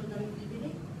can control them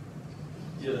easily.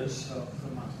 Yeah, that's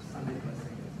Sunday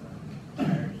blessing is a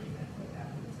charity that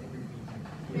happens every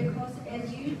week. Because as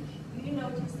you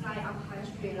notice, like on High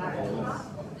Street, like half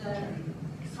of the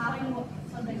Sunday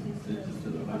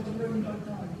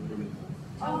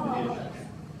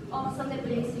Sunday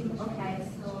blessing. Okay,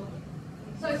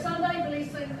 So Sunday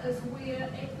blessing is where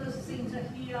at the centre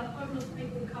here, homeless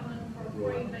people come in for a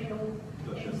free meal,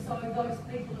 and so those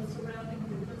people are surrounding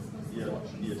your business, is what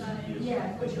she's saying,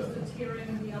 Yeah. which is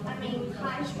deterring the other. I mean,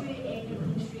 High Street and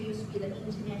Queen Street used to be the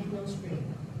international street,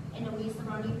 and we're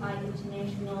surrounded by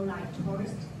international like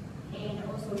tourists and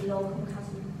also local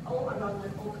customers all around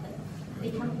Auckland.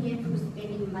 They come here to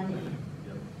spending money,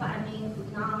 but I mean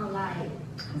now like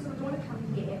customers don't come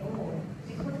here at all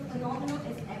because the phenomenon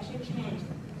is actually changed.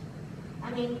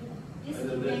 I mean,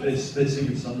 this that's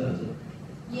every Sunday, is it?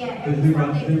 Yeah, Who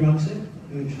runs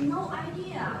it? no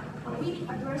idea. We've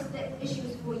been addressed the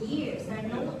issues for years and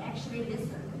no one actually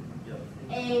listened. Yep.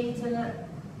 And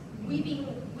we've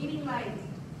been like,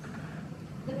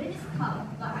 the business tough,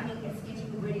 but I mean, it's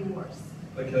getting really worse.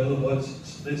 Okay, well,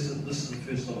 this is the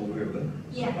first time I'm aware of it.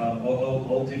 Yeah.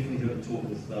 I'll definitely have a talk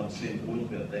with Sam Boyle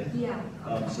about that. Yeah.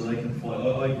 So they can find.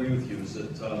 I agree with you. Is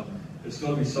that it's got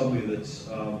to be somewhere that's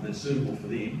suitable for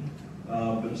them,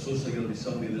 but it's also got to be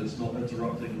somewhere that's not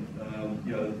interrupting.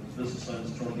 Business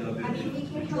owners trying to get a better. I mean, we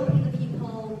can help the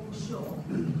people for sure,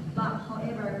 but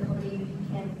however, probably we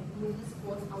can move the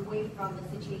sports away from the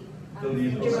city.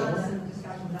 There are some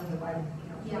discussions underway.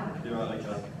 Yeah. Yeah, right, okay.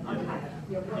 Okay.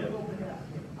 Yeah, we'll pick it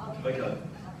up. Okay.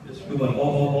 It's a good one.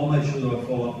 I'll make sure that I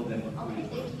follow up with that one. Okay,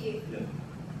 thank you. Yeah.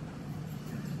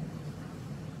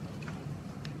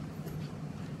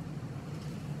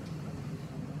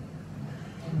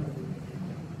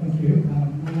 Thank you.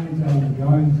 My name's Alan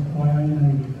Jones. I own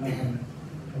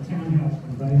a townhouse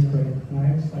in Baysbury, and I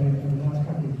have to say over the last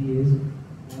couple of years,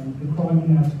 the crime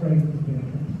in our street has been a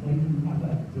complete and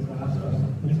utter disaster,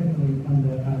 particularly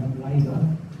under Labour.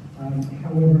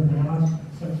 However, in the last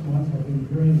 6 months, I've been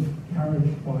very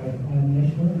encouraged by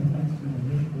National, and thanks to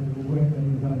National, the work that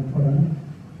you've put in.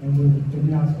 And we're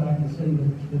now starting to see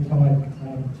the tide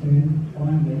turn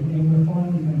finally, and we're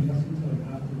finally going to listen to it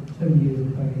after 2 years of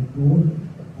being ignored,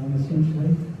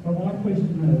 essentially. But my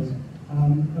question is,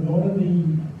 a lot of the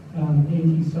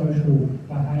antisocial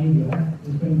behaviour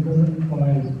has been driven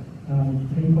by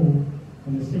people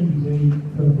in the CBD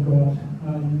who have got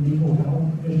mental health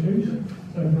issues.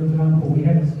 So, for example, we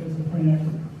had a schizophrenic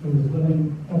who was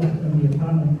living in the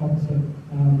apartment opposite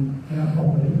our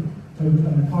property, who in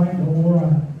a kind of aura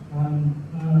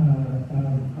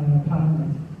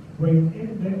apartment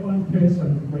wreaked, that one person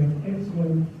wreaked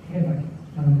absolute havoc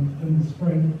in the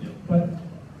street. But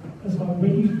it's like,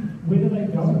 where do they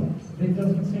go? There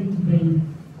doesn't seem to be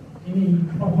any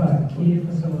proper care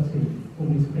facility for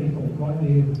these people, like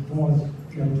there was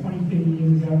 20, 30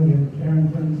 years ago. We had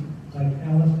Carringtons, like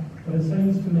Alice. But it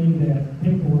seems to me that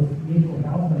people with mental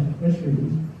health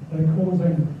issues are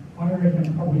causing, I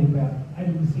reckon, probably about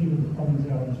 80% of the problems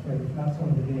out on the street, outside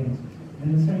the gangs.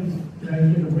 And it seems they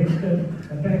get arrested,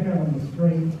 they're back out on the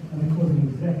street, and they're causing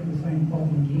exactly the same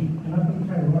problem again. And up in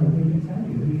K Road, we can tell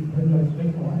you who those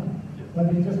people are. But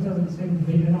there just doesn't seem to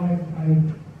be, and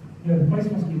the place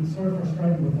must get so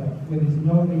frustrated with that, where there's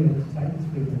nowhere to take these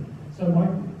people. So my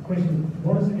question is,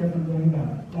 what is the government doing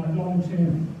about it? Like long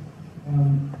term?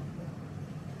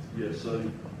 Yeah, so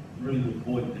really the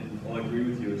point, and I agree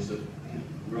with you, is that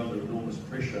we're under enormous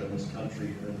pressure in this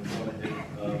country and we want to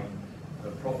have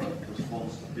a proper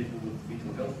response to people with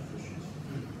mental health issues.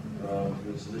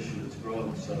 It's an issue that's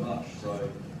growing so much. So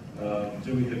do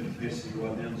we have capacity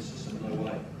right now in the system? No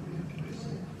way we have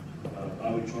capacity.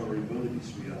 Are we trying to rebuild it?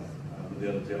 Yes, we are.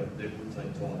 Without a doubt, that will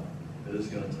take time. It is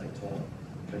going to take time.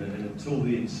 And until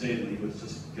then, sadly, it's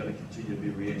just going to continue to be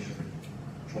reactionary,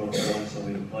 trying to find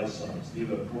somewhere to place something. It's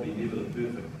probably never the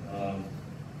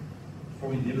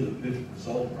perfect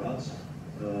result for us.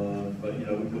 But we've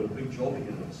got a big job ahead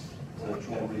of us to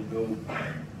try and rebuild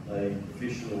a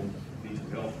professional mental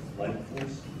health labour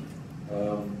force,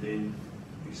 then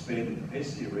expand the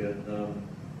capacity around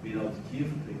being able to care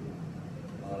for people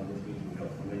with mental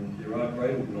health. I mean, there are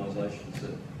great organisations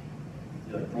that,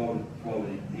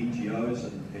 private NGOs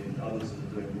and others that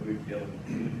are doing work out in the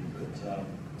community, but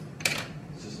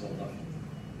it's just not enough.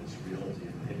 It's reality.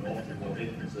 And often what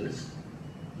happens is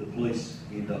the police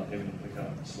end up having to pick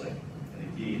up the slack, and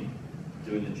again,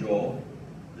 doing the job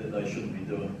that they shouldn't be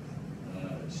doing.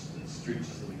 It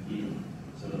stretches them again,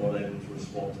 so they're not able to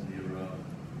respond to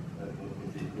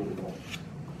with their call on.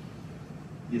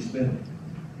 Yes, ma'am.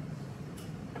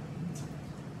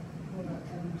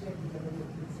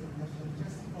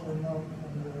 Just following up on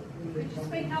the... Could you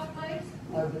speak up, please?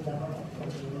 We'll get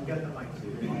the mic too.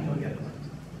 We'll get the mic.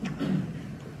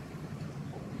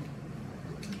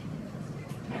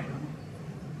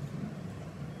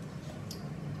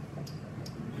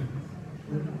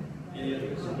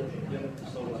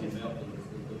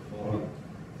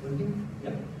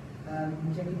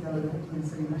 Jackie Dillon, Auckland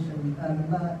City Mission.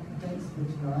 Mark, thanks for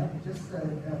tonight. Just,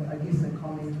 I guess, a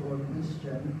comment or a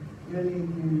question. Earlier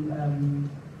you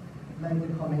made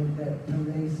the comment that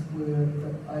police were,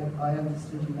 I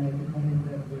understood you made the comment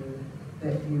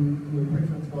that your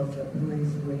preference was that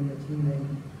police were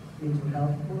attending mental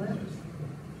health clinics.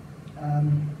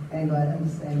 And I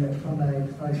understand that from a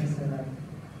focus and a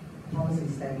policy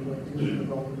standpoint, just the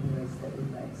role of police, that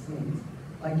would make sense.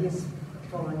 I guess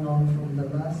following on from the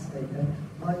last speaker,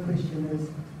 my question is,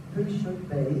 who should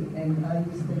be, and are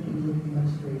you speaking with the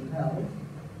Ministry of Health,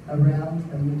 around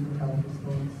a mental health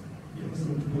response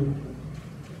percent working?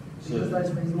 Because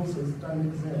those resources don't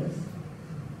exist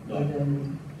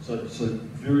within... So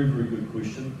very, very good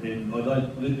question, and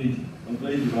I'm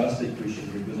glad you asked that question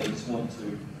because I just want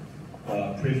to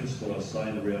preface what I was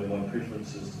saying around my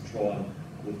preference is to try and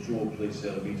withdraw police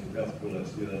out of mental health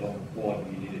call-outs where they're not required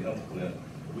when you need a health call-out.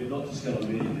 We're not just going to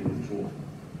immediately withdraw.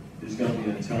 There's going to be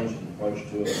an intelligent approach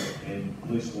to it, and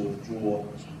police will withdraw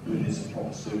when there's a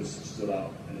proper service that's stood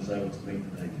up and is able to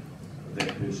meet the need of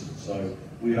that person. So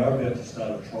we are about to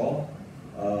start a trial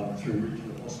through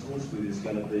regional hospitals where there's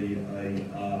going to be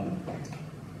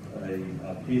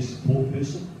a peer support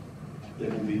person that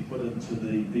will be put into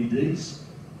the EDs,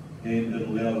 and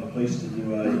it'll allow the police to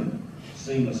do a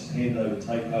seamless handover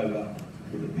takeover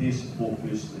with a peer support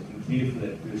person that can care for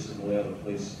that person and allow the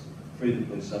police, free the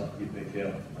police up to get back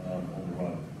out on the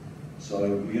road. So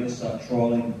we're going to start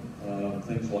trialling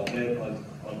things like that.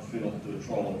 I prefer not to do a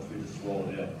trial, I prefer just to roll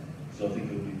it out. So I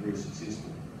think it'll be very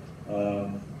successful.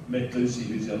 Matt Ducey,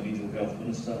 who's our mental health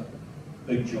minister,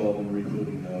 big job in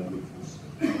rebuilding our workforce.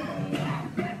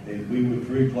 And we work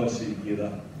very closely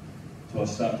together to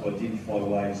start to identify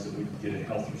ways that we can get a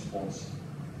health response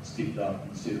stepped up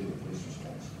instead of a police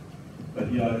response. But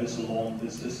you know, it's a long,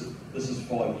 this is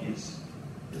 5 years.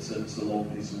 It's a long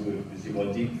piece of work because you've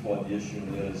identified the issue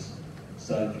and that is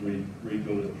starting to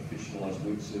rebuild a professionalised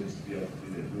work service to be able to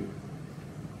do that work.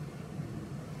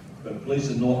 But police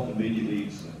are not immediately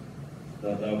excellent.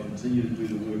 They'll continue to do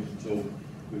the work until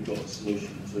we've got the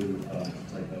solution to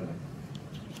take over.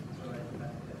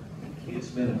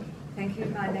 Yes, madam. Thank you.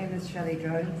 My name is Shelley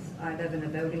Jones. I live in a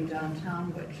building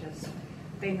downtown which has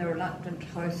been the reluctant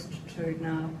host to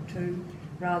now two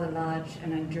rather large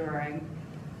and enduring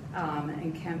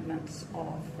encampments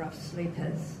of rough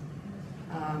sleepers.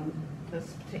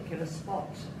 This particular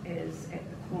spot is at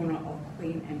the corner of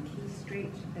Queen and Key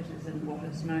Street. It is in what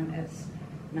is known as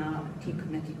now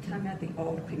Tikumititanga, the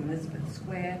old Queen Elizabeth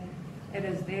Square. It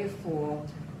is therefore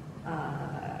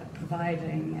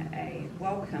providing a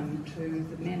welcome to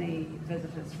the many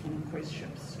visitors from cruise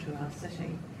ships to our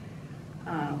city,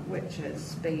 which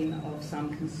has been of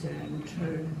some concern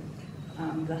to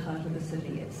the heart of the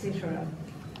city, etc.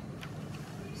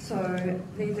 So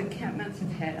these encampments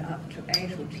have had up to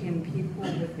 8 or 10 people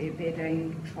with their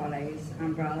bedding, trolleys,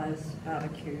 umbrellas,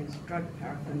 barbecues, drug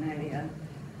paraphernalia,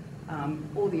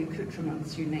 all the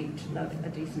accoutrements you need to live a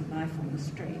decent life on the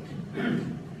street.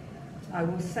 I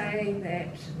will say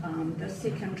that the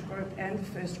second group and the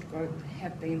first group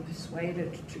have been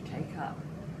persuaded to take up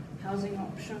housing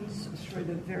options through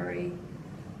the very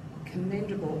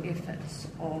commendable efforts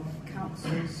of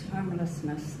Council's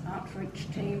homelessness outreach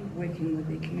team working with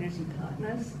their community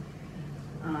partners.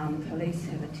 Police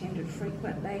have attended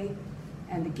frequently,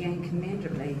 and again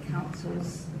commendably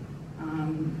Council's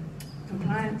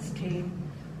compliance team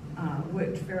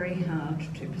worked very hard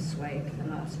to persuade the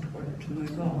last group to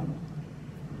move on.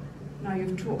 Now,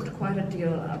 you've talked quite a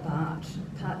deal about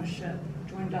partnership,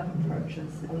 joined up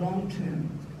approaches, a long-term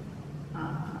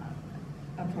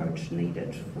approach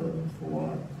needed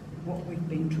for what we've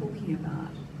been talking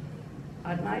about.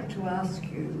 I'd like to ask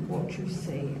you what you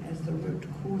see as the root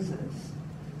causes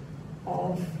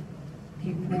of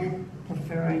people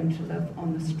preferring to live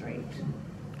on the street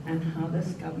and how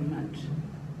this government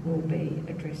will be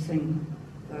addressing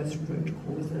those root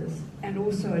causes and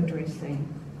also addressing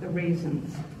the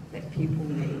reasons that people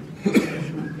need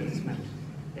social investment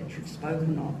that you've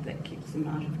spoken of that keeps them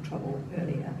out of trouble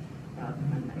earlier rather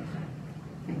than later.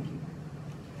 Thank you.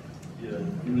 Yeah,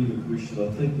 really good question.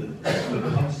 I think that when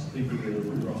it comes to people that are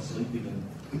rough sleeping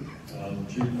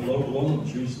and a lot of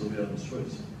them choose to live out on the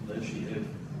streets. They actually have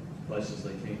places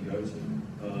they can go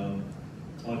to.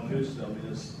 I personally, I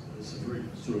mean, it's a very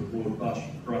sort of broad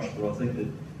brush, but I think that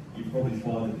you probably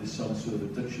find that there's some sort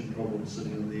of addiction problem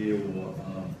sitting in there or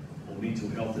mental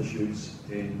health issues,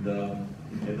 and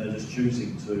they're just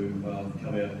choosing to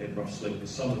come out and have rough sleep. There's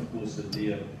some, of course, that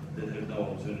there that have no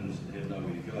alternatives and have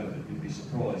nowhere to go, but you'd be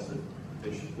surprised that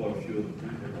actually quite a few of them do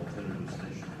have alternatives and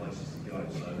actually places to go.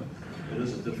 So it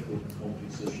is a difficult and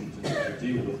complex issue to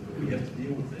deal with, but we have to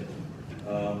deal with that.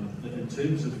 In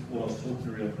terms of what I was talking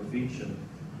around prevention,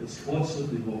 it's quite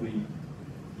simply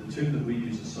the term that we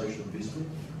use is social investment,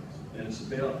 and it's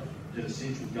about, at a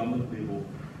central government level,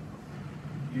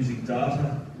 using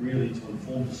data really to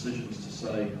inform decisions to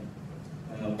say,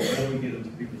 how do we get into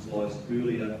people's lives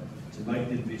earlier, to make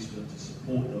the investment, to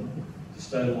support them, to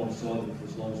stay alongside them for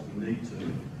as long as we need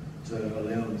to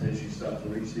allow them to actually start to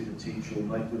reach their potential,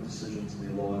 make good decisions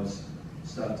in their lives,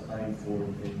 start to aim for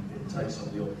and take some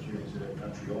of the opportunities that our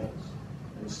country offers.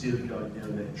 And instead of going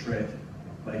down that track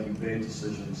making bad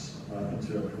decisions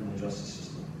into our criminal justice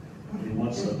system. And then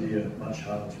once they're there, much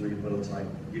harder to rehabilitate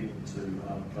and get them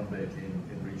to come back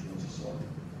and rejoin society.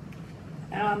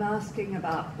 And I'm asking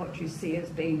about what you see as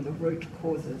being the root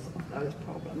causes of those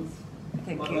problems.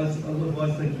 Thank you. I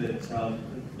think that,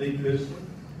 me personally,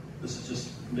 this is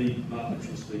just me, Mark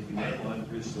Mitchell speaking, my own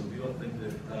personal view. I think that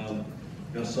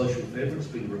our social fabric's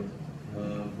been ripped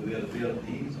without a doubt at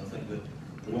the ends. I think that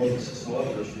a lot of the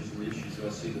societal issues and the issues that I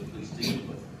see the police dealing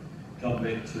with come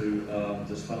back to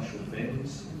dysfunctional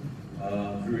families,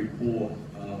 very poor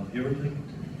parenting,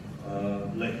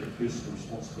 lack of personal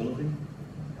responsibility,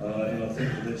 and I think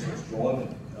that that's what's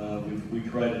driving. We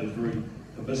created a very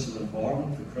permissive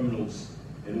environment for criminals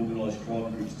and organised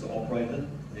crime groups to operate in,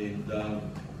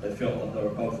 and they felt like they were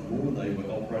above the law and they were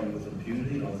operating with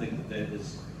impunity, and I think that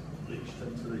has leached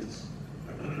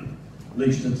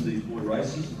into these boy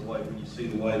races and the way when you see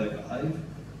the way they behave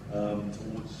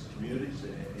towards communities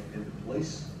and the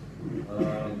police. And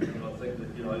I think that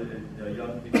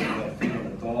young people are feeling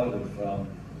the tide of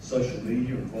social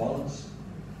media and violence.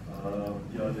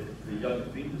 The young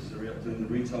offenders that are out doing the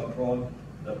retail crime,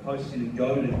 they're posting and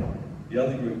goading the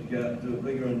other group to go out and do a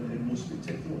bigger and more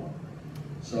spectacular one.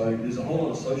 So there's a whole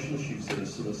lot of social issues that are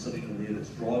sort of sitting in there that's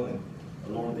driving a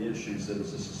lot of the issues that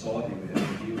as a society we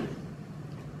have to deal with.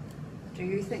 Do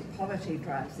you think poverty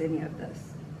drives any of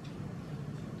this?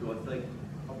 Do I think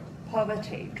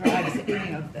poverty drives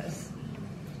any of this?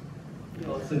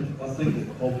 I think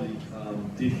that poverty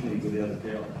definitely, without a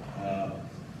doubt,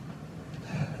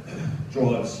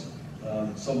 drives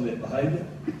some of that behaviour.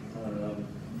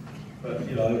 But I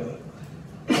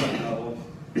don't know.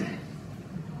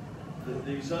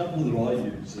 The example that I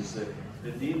use is that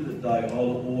at the end of the day,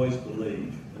 I'll always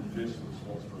believe in personal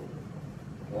responsibility.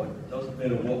 Right? It doesn't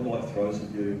matter what life throws at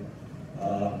you.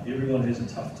 Everyone has a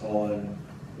tough time.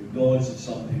 We acknowledge that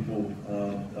some people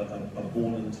are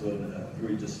born into a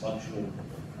very dysfunctional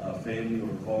family or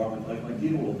environment. I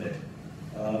get all of that.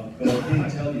 But I can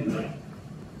tell you that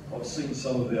I've seen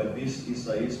some of our best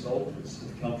SAS soldiers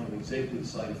that come from exactly the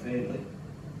same family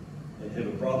and have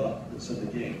a brother that's in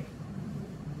the gang.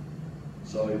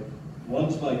 So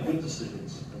one's made good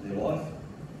decisions in their life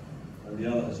and the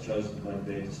other has chosen to make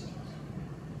bad decisions.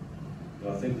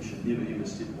 But I think we should never ever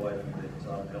step away from that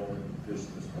element of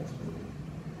personal responsibility.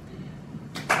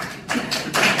 I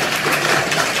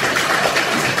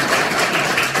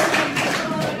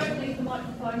don't need the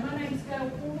microphone. My name is Gail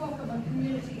Porlock. I'm a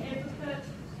community advocate.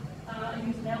 I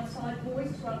use an outside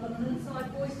voice rather than an inside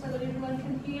voice so that everyone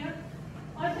can hear.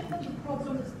 I think that the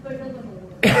problem is bigger than all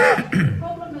of this. The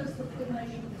problem is the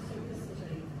formation of the super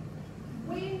city.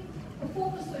 Before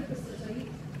the super city,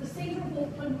 the centre of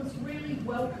Auckland was really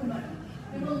welcoming.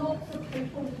 There were lots of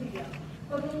people here.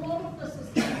 But a lot of this has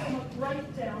come from a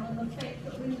breakdown in the fact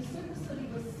that when the super city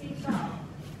was set up,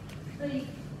 the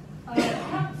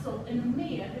council and the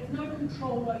mayor have no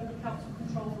control over the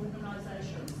council-controlled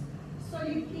organisations. So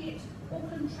you get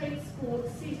Auckland Transport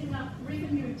setting up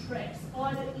revenue tracks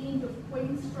either end of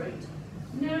Queen Street,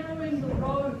 narrowing the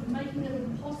road, making it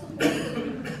impossible for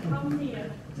people to come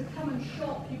here, to come and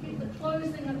shop. You get the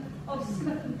closing of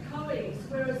Smith and Coe's,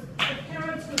 whereas the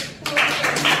parents were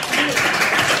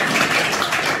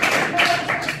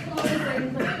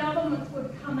closing, the government would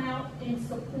come out and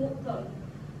support them.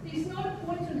 There's no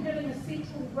point in having a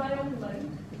central rail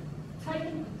link,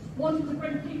 wanting to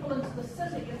bring people into the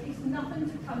city if there's nothing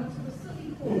to come into the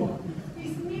city for.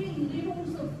 There's many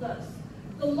levels of this.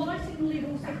 The lighting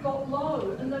levels have got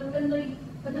low in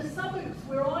the suburbs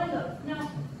where I live.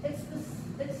 Now, it's the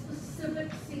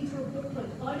civic centre of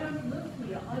Auckland. I don't live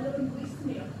here. I live in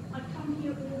Westmere. I come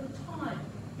here all the time.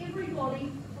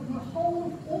 Everybody from the whole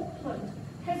of Auckland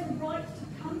has a right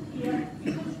to come here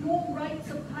because your rates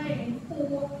are paying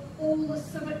for all the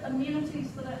civic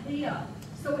amenities that are here.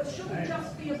 So it shouldn't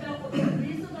just be about what the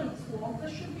residents want.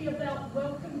 This should be about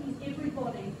welcoming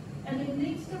everybody. And there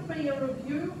needs to be a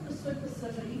review of the super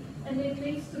city, and there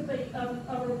needs to be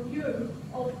a review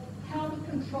of how the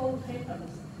control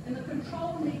happens. And the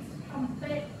control needs to come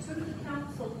back to the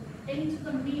council and to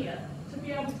the mayor to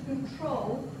be able to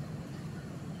control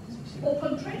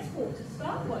Auckland Transport to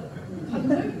start with.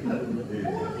 Panuku,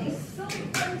 all of these silly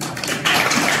things.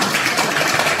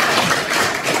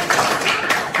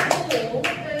 Law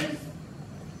is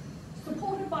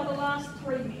supported by the last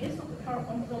three mayors, not the current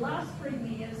one, but the last three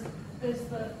mayors is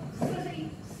the city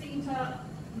centre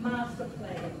master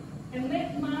plan. And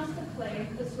that master plan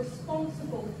is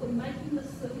responsible for making the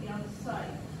city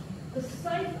unsafe. The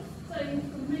safest thing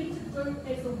for me to do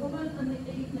as a woman in the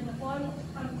evening if I want to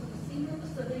come to the centre of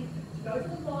the city, to go to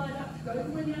the viaduct, to go to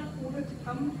Wynyard Quarter, to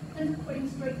come into Queen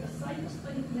Street, the safest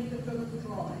thing for me to do is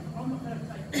drive. I'm not going to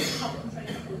take public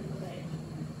transport for that.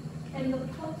 And the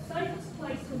safest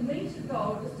place for me to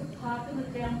go is to park in the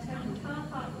downtown car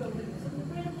park building. It's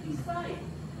incredibly safe.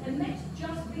 And that's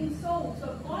just been sold.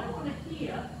 So I want to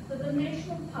hear that the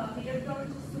National Party are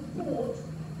going to support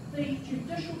the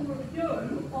judicial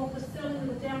review of the selling of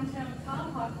the downtown car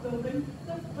park building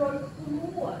that broke the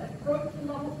law. It broke the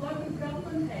Local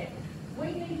Government Act. We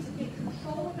need to get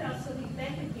control of our city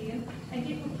back again and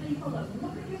get the people in.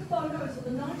 Look at your photos of the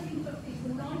 1950s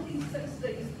and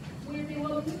 1960s where there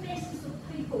were masses of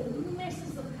people,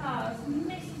 masses of cars,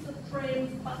 masses of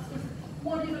trams, buses,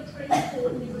 whatever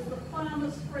transport. There was the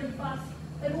farmers' free bus.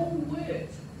 It all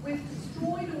worked. We've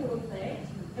destroyed all of that.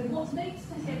 And what needs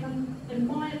to happen, in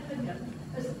my opinion,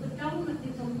 is that the government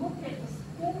needs to look at the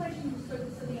formation of the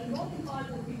city, and Robbie Hyde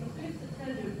will be the first to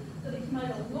tell you that he's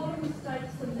made a lot of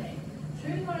mistakes in that.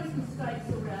 Turn those mistakes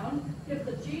around, give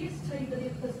the GST that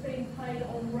is being paid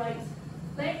on rates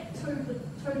back to the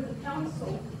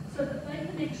council so that they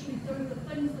can actually do the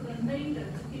things that are needed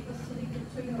to get the city to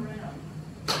turn around.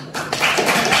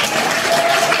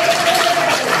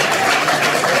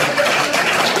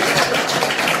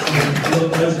 Well,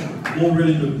 those are all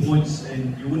really good points,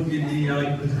 and you wouldn't get any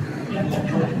argument.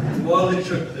 My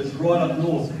electorate is right up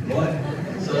north, right?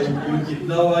 So you would get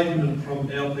no argument from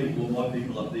our people or my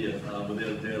people up there without a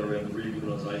doubt around the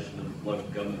reorganisation of local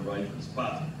government arrangements.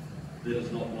 But that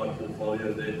is not my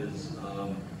portfolio, that is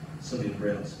Simeon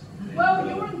Brown's. Well,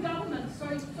 you're in government, so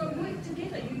work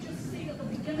together. You just said at the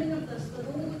beginning of this that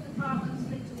all the departments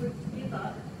need to work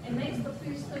together, and that's the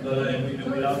first thing. No, and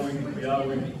we are working. We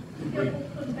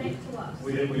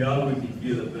are working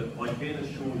together, but I can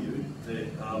assure you that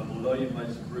although you've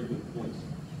made some very good points,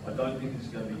 I don't think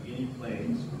there's going to be any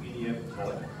plans or any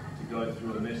appetite to go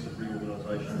through a massive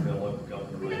reorganisation of our local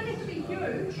government. We don't have to be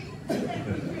huge.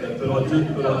 But I do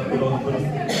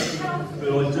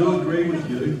agree with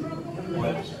you.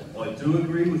 I do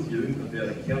agree with you about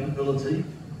accountability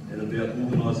and about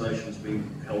organisations being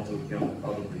held to account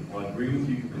publicly. I agree with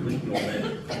you completely on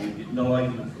that. You get no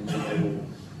argument from me at all.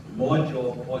 My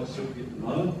job, quite simply at the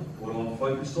moment, what I'm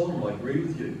focused on, and I agree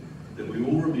with you, that we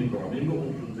all remember. I remember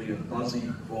Auckland being a buzzy,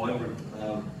 vibrant.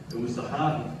 It was the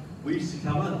heart of. We used to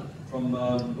come in from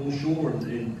North Shore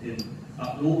and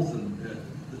up north, and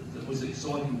it was an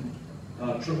exciting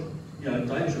trip,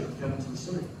 day trip to come into the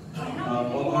city. I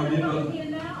remember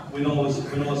when I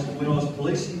was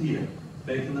policing here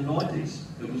back in the 90s.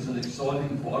 It was an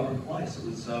exciting, vibrant place. It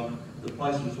was the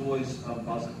place was always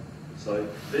buzzing. So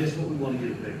that's what we want to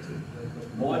get it back to.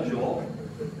 My job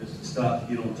is to start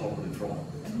to get on top of the crime.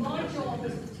 And my job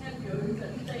is to tell you that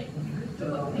you could do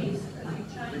it best if you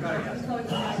change the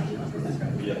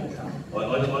Yeah, I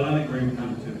don't agree with you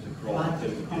in terms of crime. In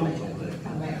terms of getting on top of that.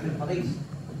 Come back to the police.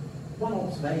 One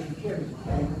observation here is a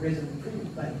resident previous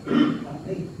day.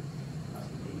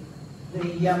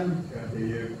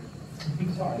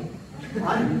 Sorry,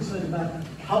 I'm concerned about the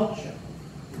culture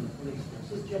in the police force.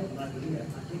 This gentleman over here,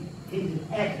 I think, hinted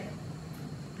at it.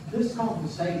 This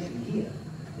conversation here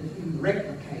has been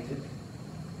replicated.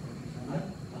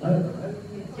 Hello?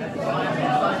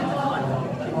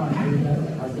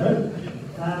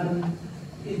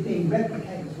 Is being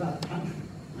replicated throughout the country.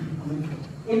 I mean,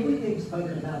 everything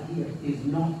spoken about here is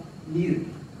not new.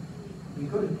 We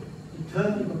could have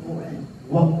determined beforehand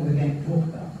what we were going to talk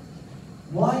about.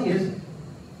 Why is it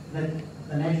that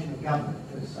the national government,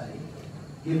 per se,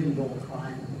 given your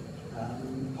crime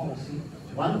policy,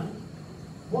 it's wonderful,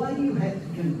 why do you have to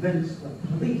convince the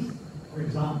police, for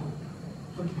example,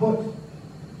 to put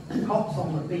cops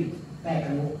on the beat back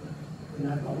in Auckland? When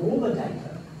they've got all the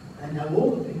data, they know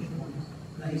all the picture points,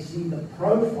 they see the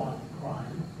profile of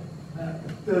crime,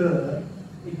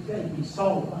 it's going to be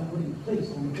solved by putting police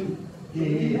on the beat. Do you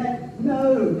do that?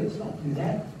 No, let's not do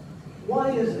that.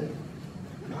 Why is it?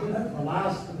 For the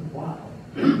last while,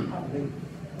 probably,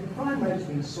 the crime rate's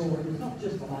been soaring. It's not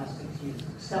just the last 6 years, it's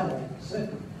accelerated,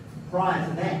 certainly. Prior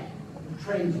to that, the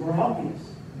trends were obvious.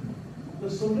 The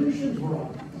solutions were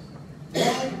obvious.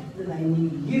 Why do they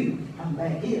need you to come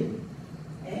back in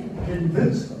and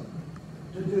convince them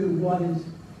to do what is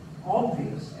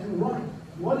obvious and right?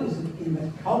 What is it in the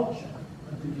culture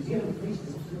of the New Zealand police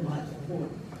force, who might support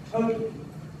totally,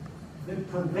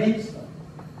 that prevents them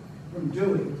from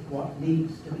doing what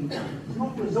needs to be done? It's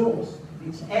not resource,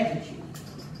 it's attitude.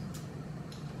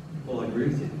 Well, I agree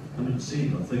with you,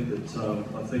 100%.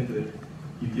 I think that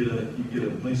you get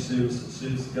a police service that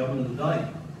serves the government of the day,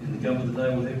 and the government of the day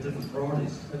will have different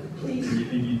priorities.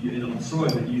 And I'm sorry,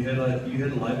 but you had a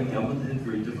Labor government that had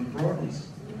very different priorities.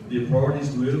 Their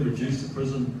priorities were to reduce the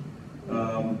prison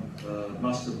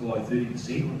muster by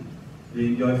 30%,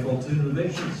 then go for alternative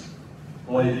actions,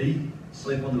 i.e.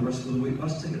 slap on the wrist with a week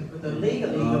bus ticket. But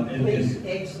legally, the police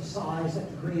exercise a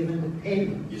degree of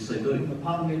independence. Yes, they do. In the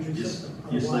parliamentary Yes, system.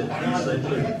 yes, they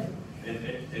do.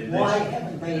 And why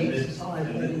haven't they exercised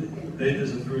that and independence? that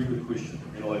is a very good question,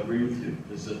 and I agree with you,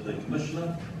 is that the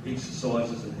Commissioner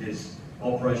exercises and has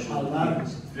operational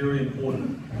independence. Very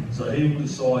important. So he will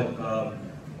decide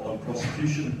on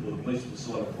prosecution, or the police will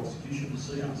decide on prosecution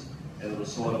decisions, and will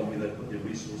decide on where they put their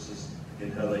resources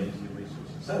and how they use their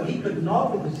resources. So he could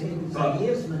nod with his head and say,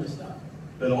 yes, Minister.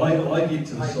 But I get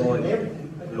to decide.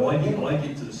 But I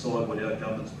get to decide what our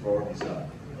government's priorities are,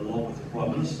 along with the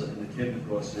Prime Minister and the Cabinet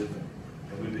that I serve in.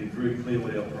 And we've been very clear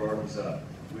what our priorities are.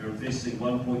 We're investing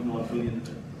 $1.9 billion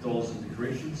into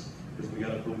corrections because we're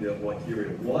going to build out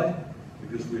Waikeria. Why?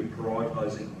 Because we're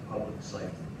prioritising public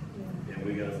safety. And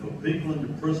we're going to put people into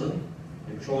prison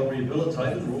and try and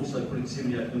rehabilitate them. We're also putting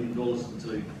 $78 million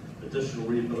into additional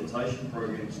rehabilitation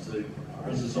programs to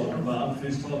prisoners on remand,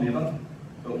 first time ever.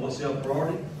 But what's our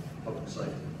priority? Public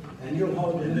safety. And you'll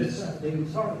hold the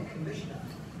Commissioner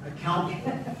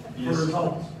accountable for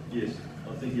results. Yes, I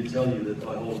think he'll tell you that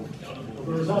I hold him accountable.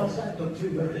 The results don't look too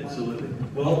good. Absolutely.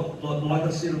 Well, like I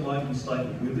said in my opening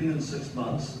statement, we've been in 6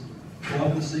 months.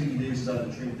 Crime with CBD has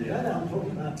started to trend down. No, I'm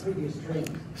talking about previous trends.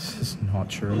 This is not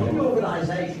true. In your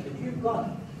organisation, if you've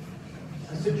got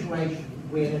a situation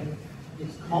where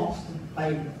it's constant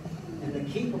failure and the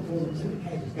key performance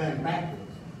indicators going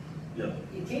backwards,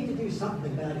 you tend to do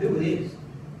something about who it is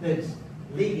that's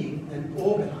leading and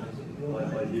organising. I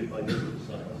hear what you're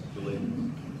saying, believe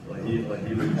me. I hear what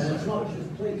you're saying. And it's not just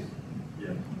police.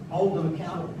 Yeah. Hold them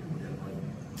accountable.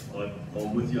 Yeah,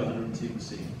 I'm with you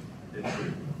 110%. That's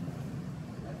true.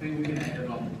 I think we can add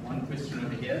on one question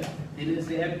over here. Then is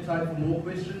there appetite for more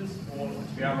questions, or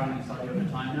we are running slightly over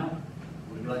time now?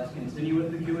 Would you like to continue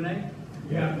with the Q&A?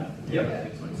 Yeah. Yep.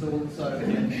 Excellent. So we'll start over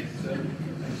here.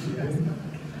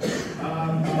 I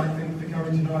think for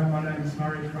coming tonight, my name is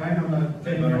Murray Crane. I'm a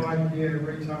 35-year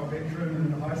retail veteran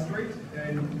in the High Street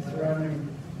and surrounding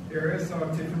areas, so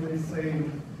I've definitely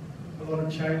seen a lot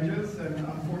of changes, and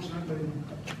unfortunately,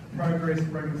 progress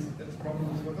brings its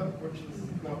problems with it, which is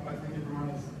what I think everyone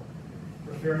is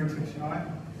referring to tonight.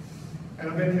 And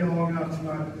I've been here long enough to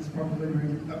know that there's probably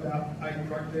been about 8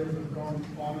 drug deals that have gone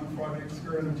on in 5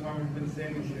 extra in the time we've been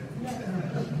standing here.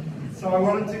 So I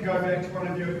wanted to go back to one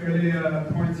of your earlier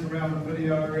points around the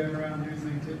video and around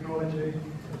using technology.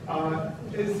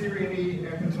 Is there any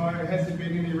appetite, or has there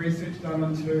been any research done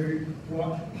into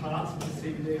what parts of the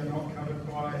CBD are not covered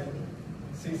by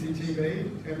CCTV,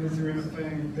 and is there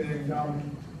anything being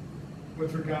done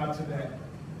with regard to that?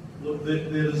 Look,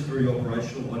 that is very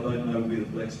operational. I don't know where the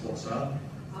black spots are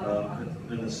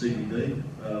in the CBD.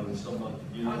 Someone,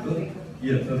 you know that?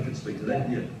 Yeah, Viv can speak to that,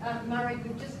 yeah. Murray,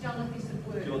 we've just done a piece of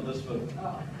work. Do you want this, Viv?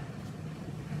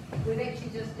 We've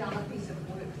actually just done a piece of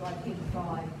work to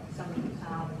identify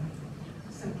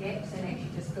some gaps and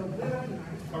actually just fill them.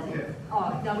 Okay.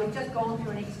 Oh, no, we've just gone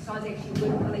through an exercise actually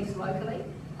with police locally,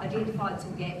 identified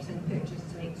some gaps and purchased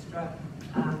some extra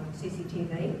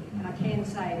CCTV, and I can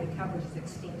say the coverage is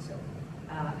extensive,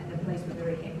 and the police were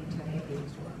very happy to have the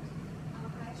extra ones.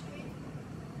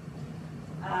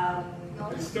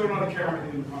 There's still not a camera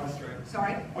in High Street.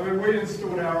 Sorry? I mean, we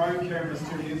installed our own cameras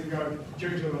 2 years ago due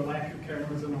to the lack of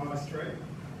cameras in High Street,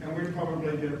 and we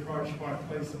probably get approached by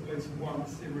police at least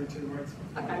once every 2 weeks.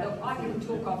 Okay, look, I can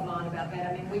talk offline about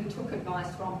that. I mean, we took advice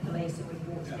from police and we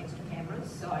bought some extra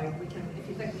cameras, so we can, if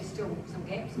you think there's still some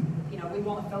gaps, you know, we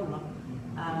want to fill them.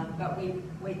 But the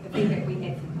feedback we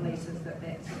had from police is that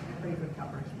that's a pretty good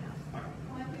coverage now.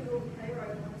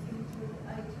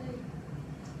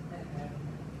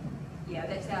 Yeah,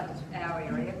 that's our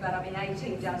area, but I mean,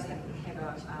 18 does have their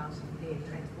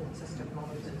transport system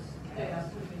monitors.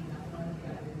 I'd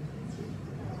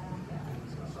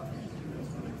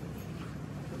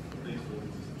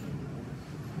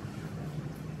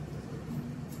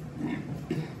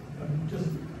just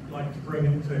like to bring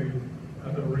it to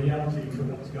the reality of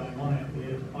what's going on out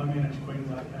there. I manage Queen's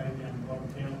Arcade down in Bottom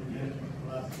Town, been managing it for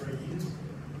the last 3 years.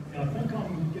 And I think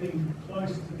I'm getting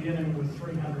close to dealing with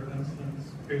 300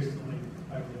 incidents personally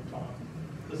over the time.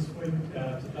 This week,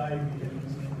 today, we had an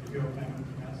incident with a girl came in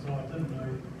from outside, didn't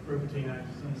know, group of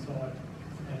teenagers inside,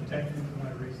 and attacked them for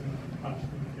no reason, and punched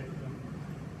them and kicked them.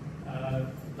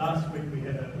 Last week, we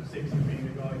had a sex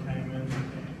offender guy came in and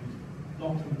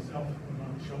locked himself in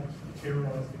one of the shops,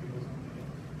 terrorised the girls in there.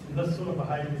 And this sort of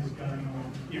behaviour is going on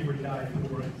every day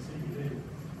over at CBD,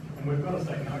 and we've got to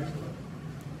say no to it.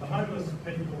 the homeless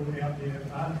people out there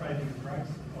are trading drugs.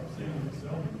 I've seen them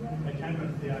myself. They came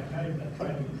into the arcade, they're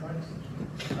trading drugs.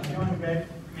 Going back,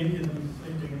 many of them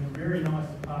sleeping in very nice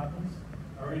apartments,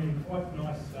 are earning quite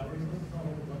nice salaries, not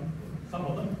all of them, some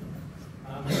of them,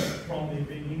 from their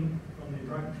begging, from their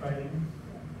drug trading,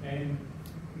 and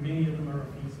many of them are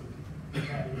offensive.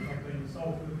 I've been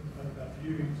assaulted,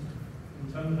 abused,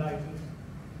 intimidated,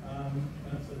 and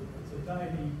it's a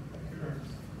daily occurrence.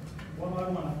 What I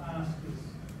want to ask is,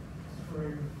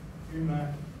 through you, Mark,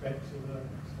 back to the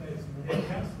states and the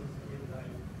councillors here today,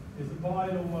 is the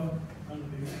bylaw under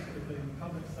the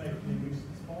public safety and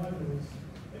nuisance bylaws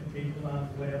that people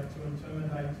aren't allowed to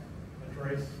intimidate,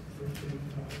 address, threaten,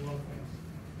 a lot of things,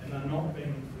 and they're not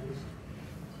being enforced.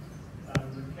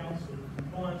 The council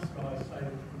compliance guys say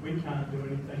we can't do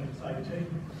anything. It's AT.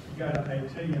 You go to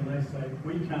AT and they say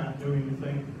we can't do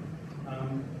anything.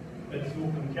 It's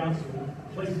Auckland Council.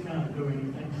 Police can't do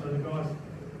anything. So the guys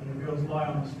and the girls lie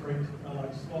on the street. They're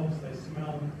like slobs. They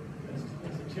smell.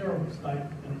 It's a terrible state,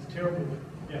 and it's terrible.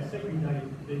 Yeah, CBD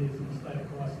is in a state of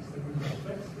crisis that we've got to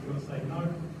fix. We've got to say no.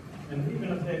 And even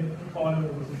if that bylaw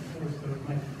was enforced, it would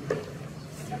make a difference.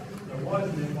 So why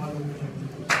isn't that bylaw being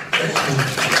enforced?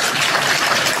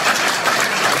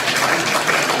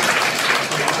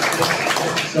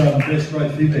 That's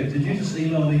great feedback. Did you just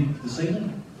email me this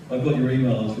evening? I got your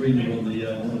email. I was reading it on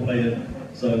the way in,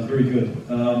 so it's very good.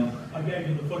 I gave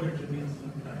you the footage of the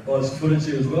incident. Oh, it's footage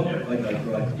here as well? Yeah. Okay,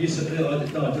 great. Yes, I did. I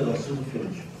saw the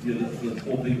footage. Yeah, the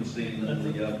four people standing in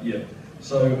the, yeah.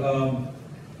 So,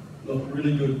 look,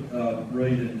 really good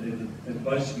read, and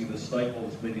basically the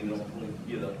stakeholders meeting that I'm pulling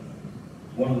together.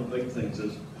 One of the big things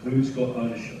is who's got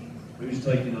ownership, who's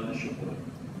taking ownership of it,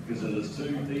 because it is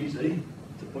too easy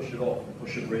to push it off,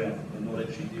 push it around, and not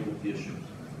actually deal with the issue.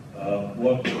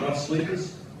 What rough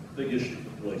sleepers, big issue for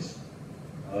police.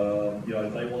 You know,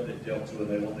 they want that dealt to and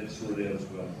they want that sorted out as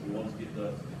well. We want to get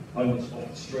the homeless off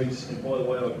the streets. And by the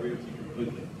way, I agree with you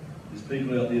completely. There's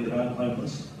people out there that aren't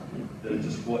homeless that are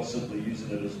just quite simply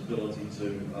using it as ability to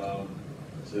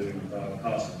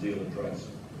pass and deal with drugs.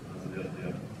 Without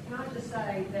doubt. Can I just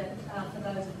say that for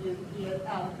those of you here,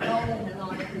 Roland and I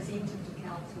presented to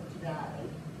council today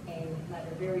and made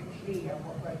it very clear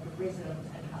what both the residents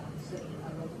and Auckland City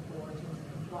are looking for in terms of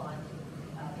compliance with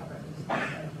government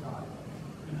safety law.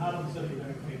 In Auckland City,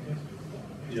 they're going to be tested.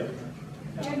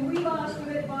 And we've asked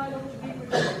for that bylaw to be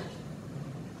reviewed,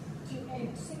 to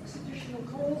add 6 additional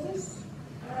clauses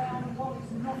around what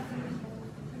is not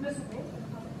permissible in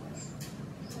public place.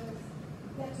 So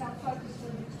that's our focus for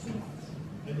the next 2 months.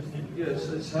 Yeah,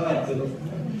 it's hard, but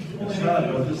it's hard.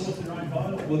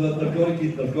 Well, they've got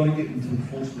to get into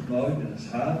enforcement mode, and it's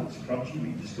hard. It's crunchy.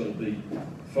 You just got to be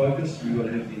focused. You've got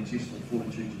to have the intestinal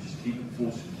fortitude to just keep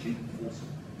enforcing,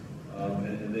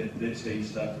 and that's how you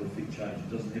start to affect change. It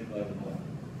doesn't happen overnight.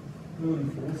 Who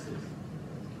enforces?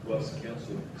 Well, it's the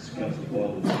council. It's the council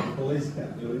bylaws. The police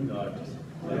can't do it. No,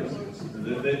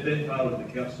 that part of the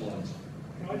council owns.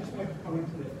 Can I just make a comment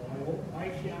to that bylaw? I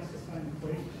actually asked the same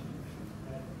question.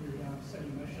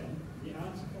 City mission, the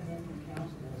answer from Auckland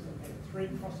Council was that they had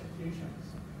 3 prosecutions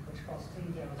which cost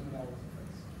 $10,000 to fix.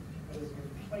 It is a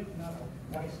complete and utter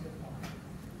waste of time.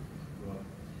 Right.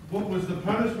 What was the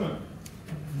punishment?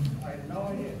 I have no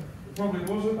idea. It probably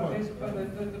wasn't one. But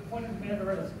the point of the matter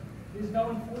is, there's no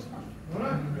enforcement.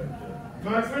 Right.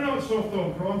 Mate, we're not soft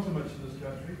on crime so much in this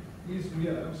country. Yes, we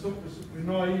are. We're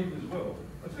naive as well.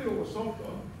 I tell you what we're soft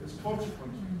on, it's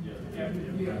consequences.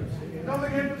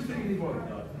 Nothing happens to anybody.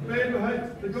 Bad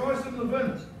behaviour. The guys in the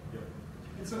bin.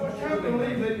 I can't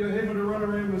believe that you're having to run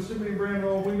around with 70 grand,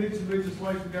 oh, we need some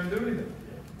legislation to go and do anything.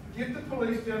 Get the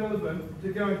police down to the bin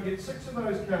to go and get 6 of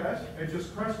those cars and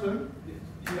just crush them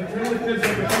and tell the kids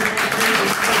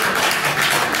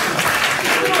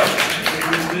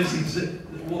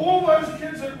all those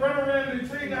kids that run around,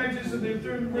 they're teenagers and they're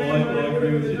doing whatever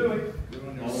they're doing.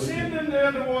 Send them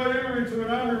down to Wairua to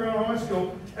an underground high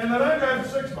school, and they don't go for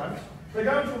 6 months. They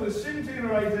go until they're 17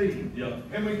 or 18,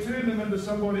 and we turn them into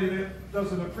somebody that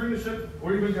does an apprenticeship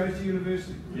or even goes to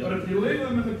university. But if you leave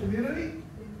them in the community,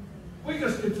 we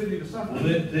just continue to suffer. Well,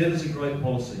 that is a great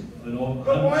policy. And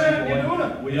but why aren't you doing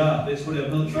it? We are. That's what our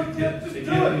military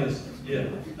academy is. Yeah.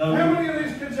 No, how many of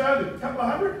these kids are there? A couple of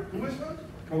hundred?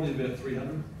 Probably about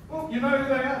 300. Well, you know who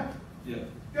they are. Yeah.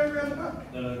 Go around the park.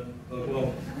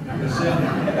 Well,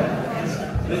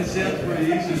 that sounds pretty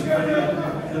easy.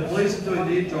 The police are doing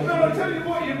their job. No, I'll tell you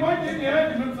what, you won't get the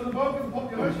argument for the bulk of the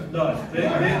population. No, that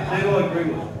I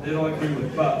agree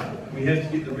with. But we have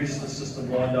to get the rest of the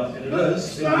system lined up. And it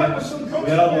is. Start with some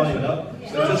we are lining it up.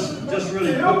 So just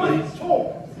really quickly.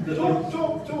 Talk.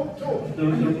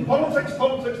 Politics.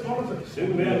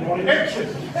 Settle down, Ronnie. Action.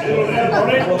 Settle down,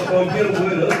 Ronnie. If I get a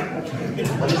word in,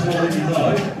 I just want to let you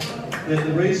know that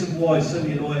the reason why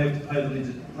Cindy and I have to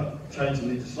change the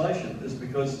legislation is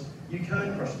because you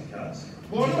can't crush the cars.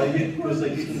 Because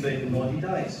they get them back in 90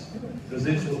 days. Because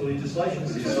that's what the legislation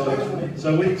says.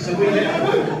 So we have to.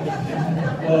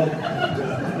 Well,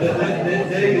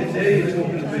 now you're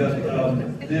talking about,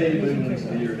 now you're moving into the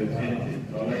area of panic.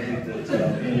 I don't think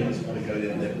that any of us want to go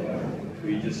down that road.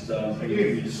 We just,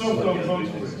 soft on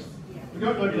consequences. We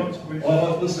got no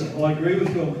consequences. Listen, I agree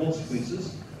with you on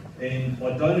consequences, and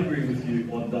I don't agree with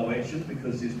you on no action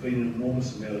because there's been an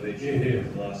enormous amount of action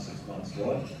in the last 6 months,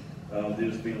 right?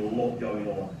 There's been a lot going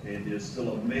on, and there's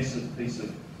still a massive piece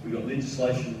of, we've got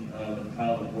legislation in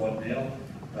Parliament right now.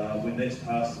 When that's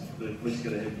passed, the police are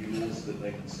going to have new laws that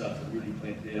they can start to really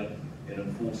clamp down and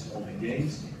enforce on the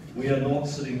gangs. We are not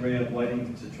sitting around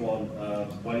waiting to try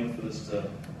and waiting for this to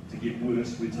get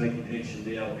worse. We're taking action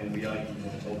now, and we are getting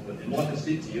on top of it. And like I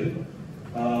said to you,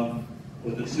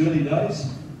 with its early days,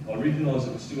 I recognise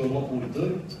that we've still got a lot more to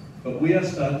do, but we are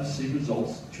starting to see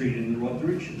results trending in the right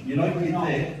direction. You don't get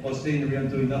that by standing around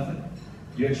doing nothing.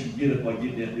 You actually get it by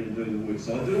getting out there and doing the work.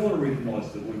 So I do want to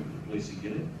recognise the work that the police are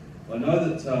getting. I know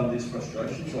that there's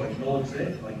frustrations, I acknowledge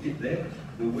that, I get that.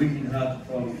 We're working hard to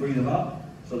try and free them up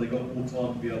so they've got more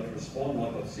time to be able to respond,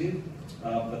 like I've said.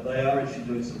 But they are actually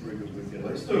doing some very good work.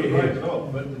 Let's do a great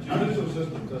job, but the judicial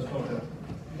system does not help.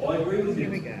 I agree with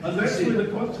you. And that's where the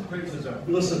consequences are.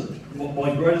 Listen,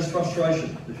 my greatest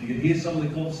frustration, if you could hear some of the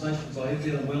conversations I have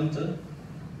down in Wellington,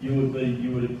 you'd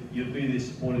be there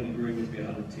supporting and agreeing with me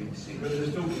 110%. But there's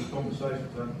still these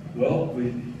conversations, huh? Well,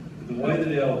 the way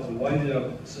that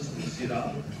our system is set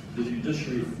up, the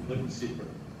judiciary is completely separate.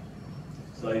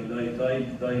 So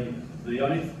the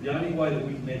only way that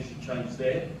we can actually change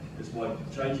that is by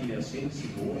changing our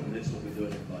sentencing law, and that's what we're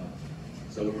doing at the moment.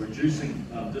 So we're reducing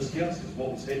discounts, because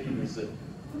what was happening is that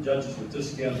judges were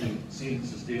discounting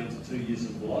sentences down to 2 years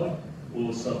and below. All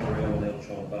of a sudden we're out on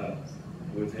electronic bail.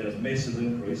 We've had a massive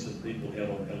increase of people out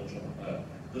on electronic bail.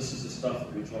 This is the stuff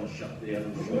that we're trying to shut down.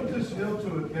 What does held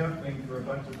to account mean for a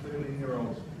bunch of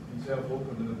 13-year-olds in South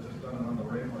Auckland that have just done another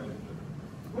railway?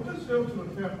 What does held to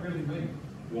account really mean?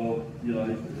 Well, you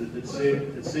know, it's sad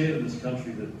in this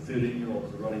country that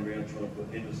 13-year-olds are running around trying to put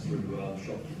hammers through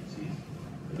shopkeepers' heads.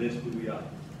 And that's where we are.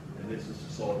 And that's a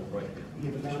societal breakdown.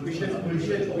 Yeah, but we should,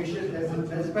 as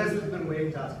the President's been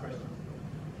waiting to ask questions.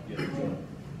 Yeah,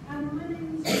 my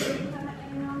name is Rita,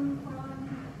 and I'm from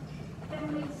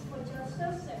Families for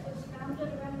Justice. It was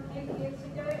founded around 8 years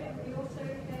ago, and we also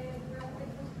have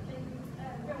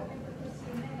real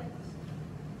advocacy minutes.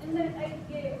 In that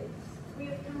 8 years, we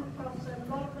have come across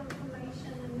a lot of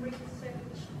information and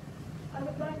research. I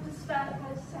would like to start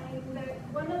by saying that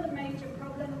one of the major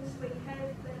problems we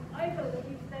have that I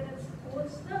believe that has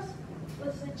caused this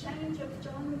was the change of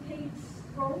John Peake's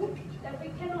rule that we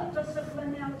cannot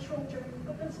discipline our children,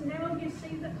 because now you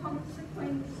see the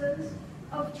consequences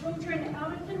of children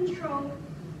out of control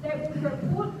that will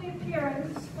report their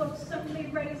parents for simply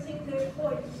raising their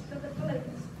voice to the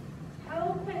police.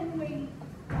 How can we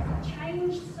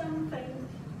change something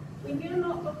when you're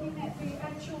not looking at the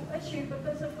actual issue?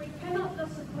 Because if we cannot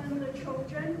discipline the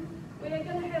children, we are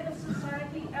going to have a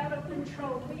society out of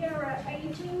control. We are an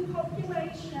aging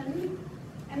population,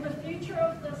 and the future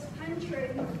of this country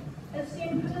is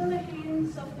then put in the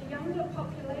hands of the younger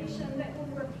population that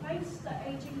will replace the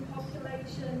aging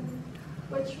population,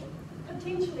 which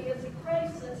potentially is a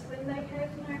crisis when they have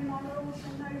no morals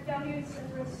and no values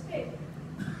and respect.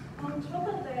 On top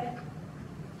of that,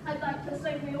 I'd like to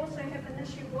say we also have an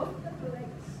issue with the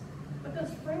police, because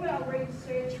through our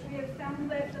research we have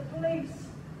found that the police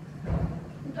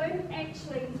don't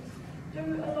actually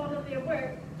do a lot of their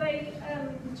work. They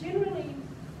generally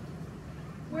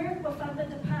work with other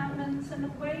departments in a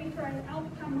way for an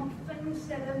outcome of things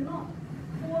that are not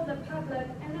for the public.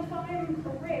 And if I am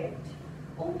correct,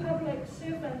 all public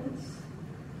servants,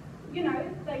 you know,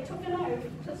 they took an oath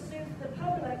to serve the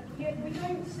public, yet we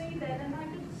don't see that. And I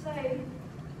could say,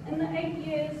 in the 8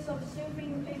 years of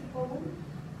serving people,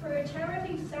 for a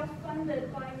charity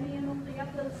self-funded by me and all the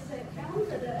others that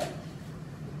founded it,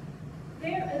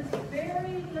 there is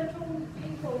very little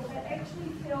people that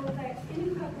actually feel that any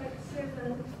public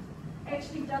servant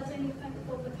actually does anything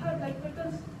for the public,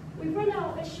 because we bring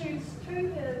our issues to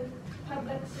the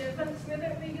public servants, whether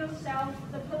it be yourself,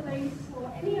 the police,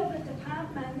 or any other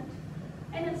department,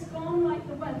 and it's gone like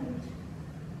the wind.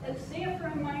 It's there for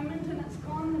a moment and it's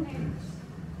gone the next.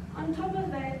 On top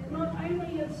of that, not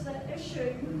only is the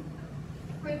issue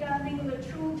regarding the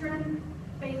children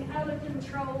being out of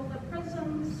control, the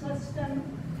prison system,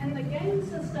 and the gang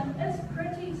system is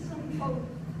pretty simple.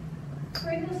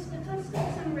 Through the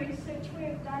statistics and research we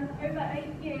have done over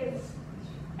 8 years,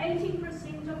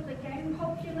 80% of the gang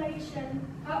population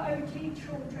are OT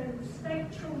children,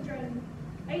 state children.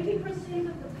 80%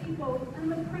 of the people in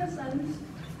the prisons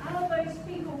are those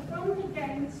people from the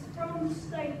gangs from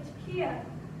state care.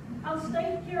 Our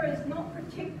state care is not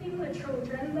protecting the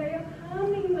children, they are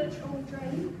harming the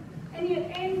children, and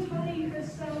yet Anne Toddy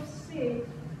herself said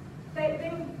that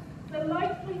the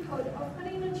likelihood of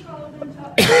putting a child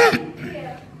into state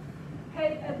care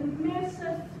had a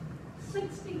massive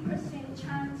 60%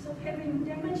 chance of having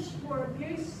damage or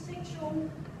abuse, sexual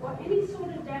or any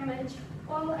sort of damage,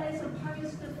 while as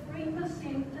opposed to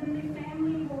 3% in their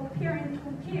family or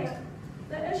parental care.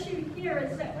 The issue here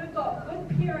is that we've got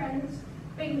good parents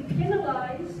being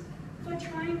penalised for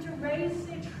trying to raise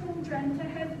their children to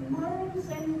have morals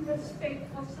and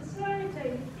respect for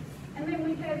society. And then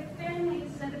we have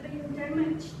families that are being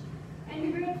damaged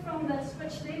and hurt from this,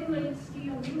 which then leads to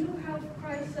your mental health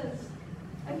crisis.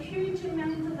 A huge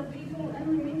amount of the people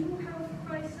in the mental health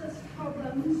crisis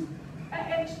problems are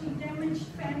actually damaged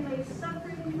families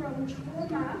suffering from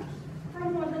trauma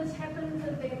from what has happened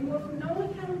to them with no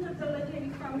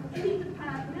accountability from any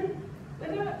department,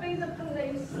 whether it be the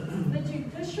police, the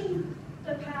judicial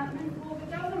department or the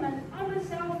government. I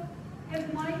myself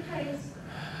have my case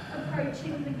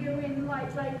approaching the UN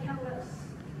like Ellis.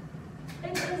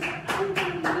 It is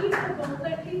unbelievable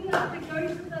that people have to go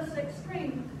to this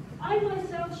extreme. I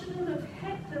myself shouldn't have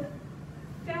had to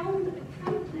found a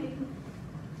company,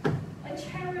 a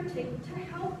charity, to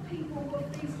help people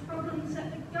with these problems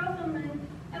that the government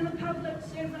and the public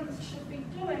servants should be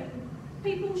doing.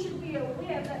 People should be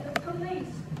aware that the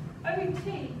police,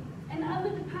 OT, and other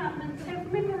departments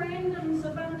have memorandums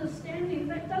of understanding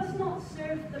that does not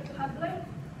serve the public,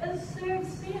 it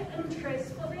serves their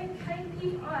interests for their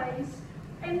KPIs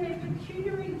and their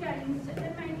pecuniary gains that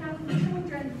they make out of the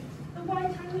children. The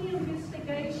Waitangi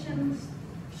investigations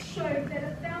showed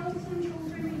that 1,000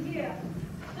 children a year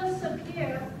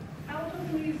disappear out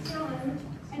of New Zealand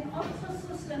and off the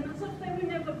system as if they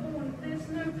were never born. There's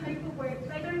no paperwork,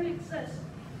 they don't exist.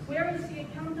 Where is the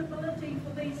accountability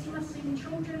for these missing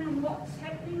children and what's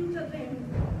happening to them?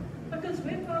 Because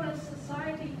we've got a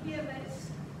society here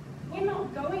we're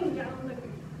not going down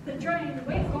the drain,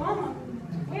 we're gone.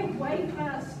 We're way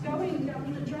past going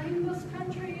down the drain. This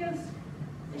country is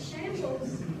a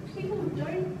shambles. People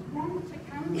don't want to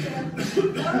come here.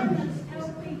 Foreigners tell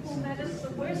people that it's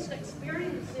the worst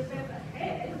experience they've ever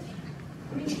had.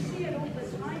 I mean, you see it all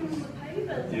the time on the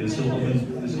papers. Yeah,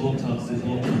 there's a lot of times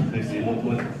actually a lot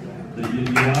that you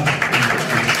ask.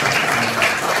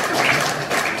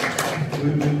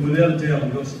 Without a doubt,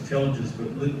 we've got some challenges, but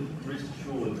rest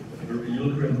assured, you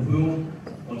look around the world.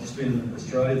 I just been in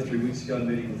Australia 3 weeks ago,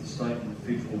 meeting with the state and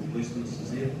federal police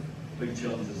ministers there. Big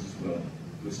challenges as well.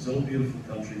 We're still a beautiful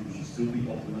country. We should still be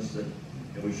optimistic,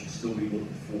 and we should still be looking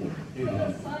forward.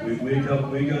 We're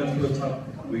going through a tough time at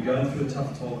the moment. We're going through a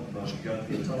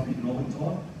tough economic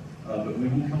time, but we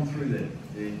will come through that,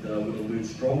 and we'll emerge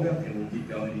stronger, and we'll get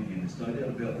going again. There's no doubt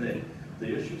about that. The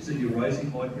issues that you're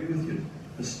raising, I agree with you.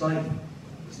 The state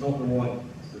is not the right.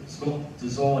 It's not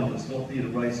designed. It's not there to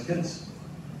raise kids.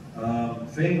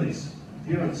 Families,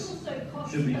 parents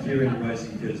should be caring and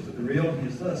raising kids, but the reality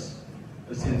is this: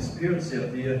 there's parents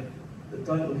out there that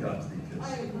don't look after their kids,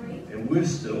 and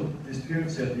worse still, there's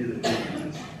parents out there that hurt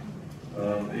kids.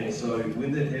 And so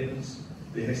when that happens,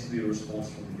 there has to be a response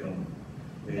from the government,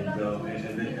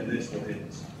 and that's what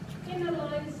happens.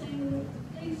 Penalising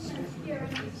decent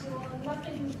parents or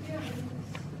loving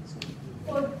parents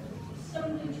or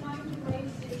simply trying to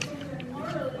raise their children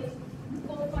morally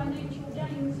for financial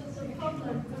gains is a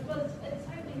problem, because it's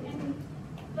having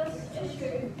this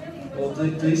issue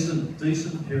really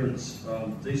Decent parents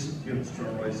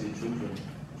trying to raise their children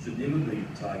should never be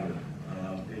targeted.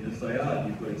 And if they are,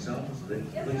 you've got examples of that.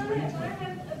 Please bring it to me. I'm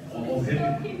happy to follow up on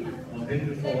that for you.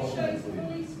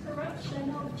 Police corruption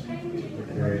of changing.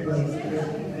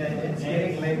 It's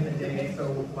getting late in the day, so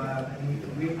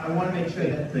I want to make sure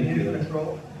that the new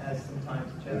control has some time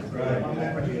to chat. Right. One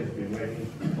more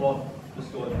question. Well, just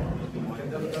go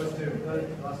ahead. Those two,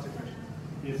 last two questions.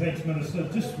 Yeah, thanks, Minister.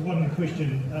 Just one question.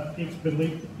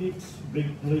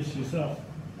 Ex-big police yourself,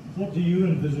 what do you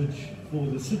envisage for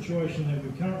the situation that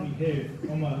we currently have?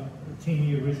 I'm a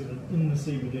 10-year resident in the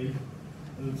CBD.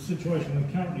 The situation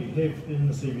we currently have in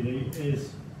the CBD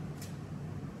is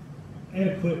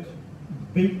adequate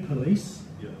beat police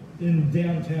in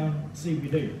downtown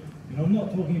CBD. And I'm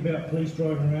not talking about police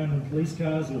driving around in police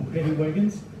cars or paddy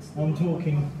wagons. I'm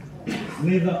talking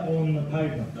leather on the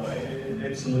pavement. No,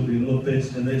 absolutely. Look,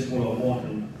 that's what I want.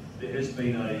 And there has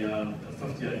been a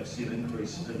 58%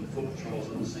 increase in foot patrols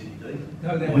in the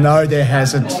CBD. No, there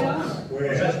hasn't.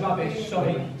 That's rubbish,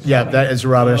 sorry. Yeah, that is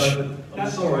rubbish. I'm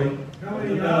sorry.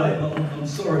 I'm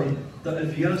sorry.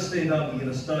 If you're going to stand up and you're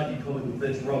going to start your comment with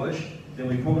that's rubbish, then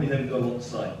we probably haven't got a lot to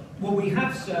say. Well, we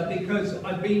have, sir, because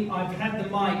I've had the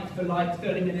mic for like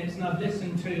 30 minutes and I've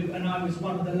listened to, and I was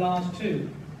one of the last two.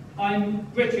 I'm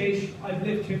British, I've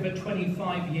lived here for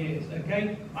 25 years,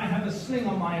 okay? I have a sling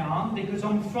on my arm because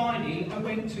on Friday I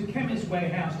went to Chemist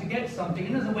Warehouse to get something,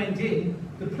 and as I went in,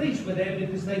 the police were there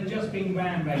because they'd just been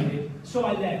ram raided. So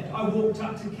I left. I walked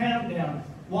up to Countdown.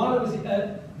 While I was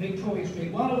at Victoria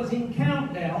Street, while I was in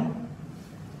Countdown,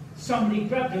 somebody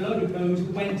grabbed a load of booze,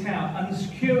 went out, and the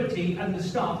security and the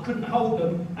staff couldn't hold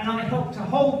them, and I helped to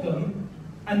hold them,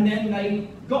 and then they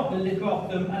got the liquor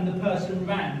off them and the person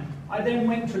ran. I then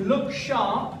went to Look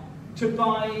Sharp to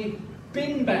buy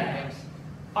bin bags.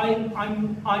 Doesn't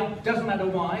matter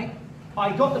why.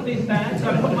 I got the bin bags,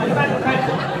 I put my backpack,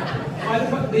 I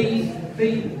put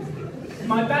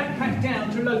my backpack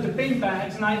down to load the bin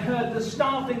bags, and I heard the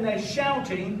staff in there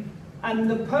shouting, and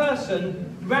the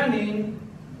person ran in,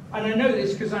 and I know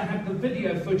this because I have the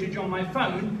video footage on my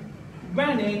phone,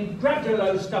 ran in, grabbed a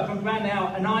load of stuff and ran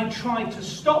out, and I tried to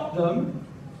stop them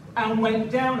and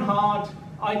went down hard.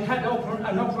 I'd had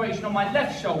an operation on my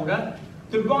left shoulder,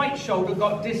 the right shoulder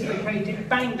got dislocated,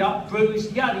 banged up,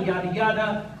 bruised, yada, yada,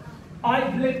 yada.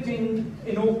 I've lived in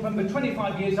Auckland for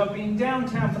 25 years, I've been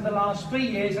downtown for the last 3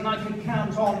 years, and I could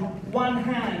count on one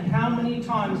hand how many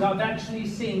times I've actually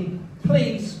seen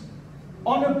police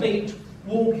on a beat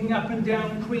walking up and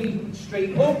down Queen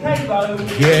Street, okay road.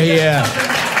 Yeah.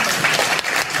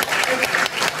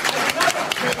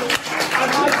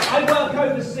 I work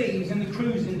overseas in the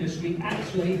cruise industry,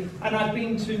 actually, and I've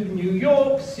been to New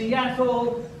York,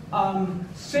 Seattle,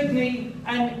 Sydney,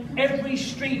 and every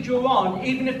street you're on,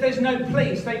 even if there's no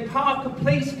police, they park a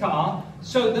police car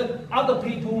so that other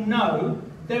people know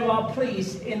there are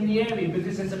police in the area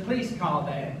because there's a police car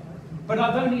there. But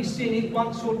I've only seen it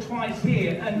once or twice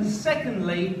here. And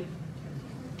secondly,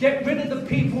 get rid of the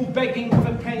people begging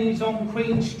for pennies on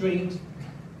Queen Street.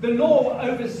 The law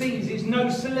overseas is no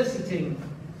soliciting.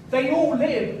 They all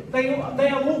live, they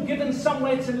are all given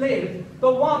somewhere to live,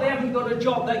 but while they haven't got a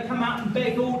job, they come out and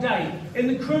beg all day. In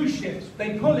the cruise ships,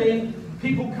 they pull in,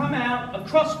 people come out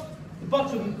across the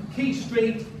bottom Quay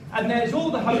Street, and there's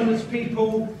all the homeless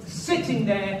people sitting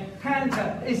there, hands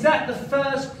up. Is that the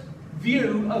first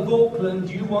view of Auckland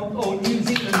you want, or New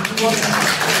Zealand you want?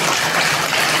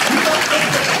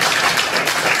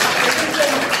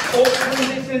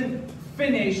 Auckland isn't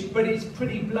finished, but it's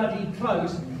pretty bloody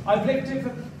close. I've lived here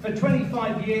for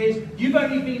 25 years. You've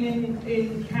only been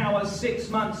in power 6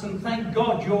 months, and thank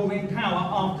God you're in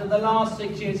power after the last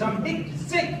 6 years. I'm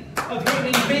sick of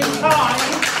hearing big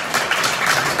times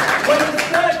when a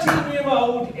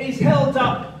 13-year-old is held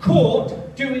up court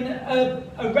doing a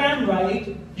ram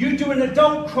raid. You do an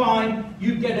adult crime,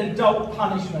 you get adult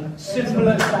punishment. Simple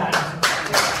as that.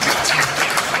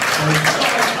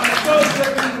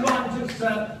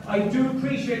 I do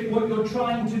appreciate what you're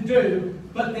trying to do,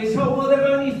 but this whole, well, they're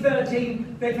only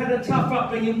 13, they've had a tough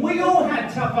upbringing. We all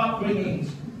had tough upbringings.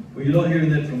 Well, you're not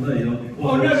hearing that from me.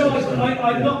 Oh, no,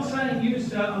 I'm not saying you,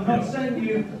 sir, I'm not saying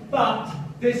you, but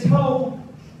this whole,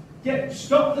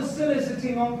 stop the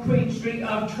soliciting on Queen Street.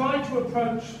 I've tried to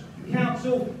approach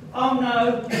council. Oh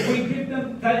no, we give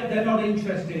them, they're not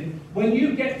interested. When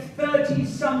you get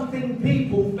 30-something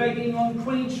people begging on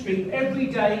Queen Street every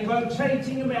day,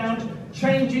 rotating around,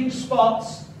 changing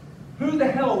spots, who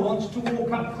the hell wants to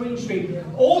walk up Queen Street?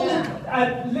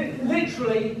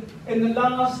 Literally, in the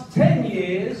last 10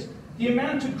 years, the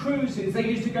amount of cruises, they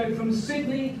used to go from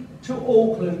Sydney to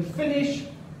Auckland, finish,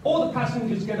 all the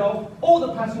passengers get off, all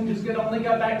the passengers get on, they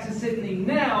go back to Sydney.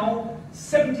 Now,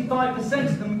 75%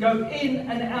 of them go in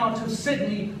and out of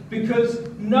Sydney because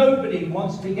nobody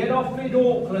wants to get off in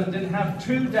Auckland and have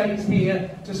 2 days here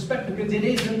to spend, because it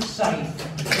isn't safe.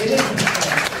 It isn't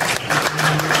safe.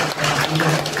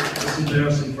 It's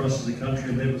embarrassing for us as a country,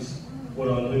 and that was what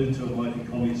I alluded to in my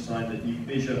comment, saying that you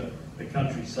measure a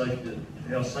country's safety,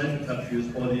 how safe a country is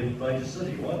by their major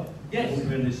city, right? Yes.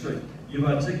 Walking around their street. You've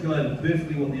articulated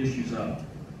perfectly what the issues are.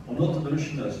 I'm not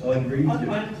diminishing those. I agree with you.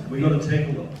 We've got to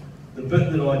tackle them. The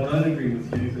bit that I don't agree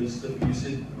with you is that you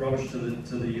said rubbish to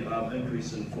the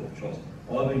increase in foot patrols.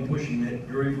 I've been pushing that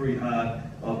very, very hard.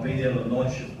 I've been out on a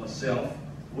night shift myself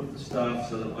with the staff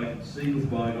so that I can see with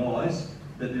my own eyes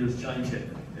that there is change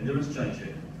happening, and there is change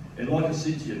happening. And like I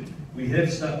said to you, we are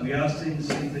starting to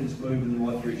see things move in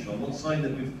the right direction. I'm not saying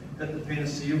that we've hit the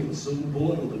panacea or the silver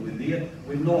bullet or that we're there.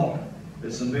 We're not.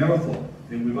 It's a marathon,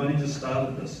 and we've only just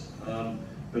started this.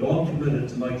 But I'm committed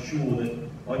to make sure that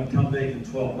I can come back in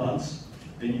 12 months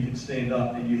and you can stand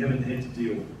up and you haven't had to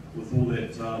deal with all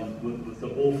that, with the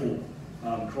awful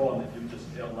crime that you've just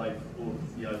outlaid for all,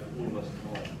 for all of us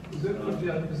tonight. Is that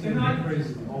 58%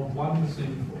 increase of 1%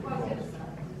 for patrols?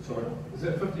 Sorry? Is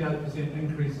that 58%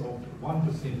 increase of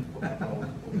 1% for patrols?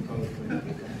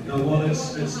 No, well,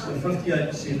 it's a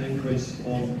 58% increase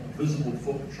on visible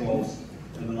foot patrols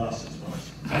in the last 6 months.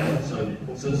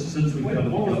 So since we've come to the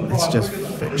government. It's just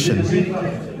fiction.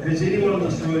 Has anyone in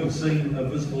this room seen a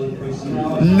visible increase in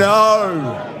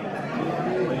No!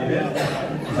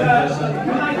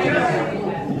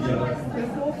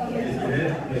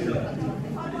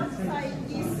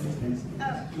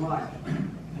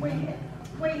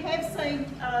 We have seen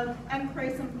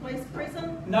increase in police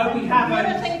presence. No, we haven't.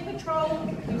 Community patrol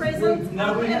presence.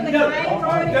 No, we in the haven't. Grey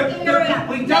Road area.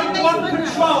 We don't want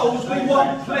patrols, we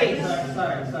want police.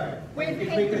 Sorry. We've If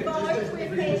had we the could vote, just we've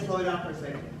just had... slow down for a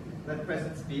second. Let the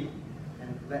president speak,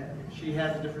 and let she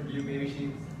has a different view. Maybe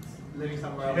she's living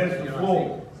somewhere else. Has that the you're not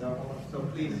floor. seeing. So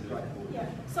please. Right. Yeah,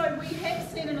 so we have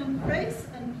seen an increase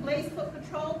in police foot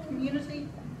patrol, community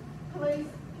police,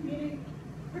 community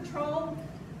patrol,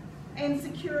 and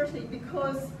security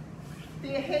because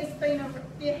there has been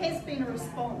a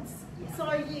response.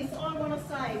 So yes, I want to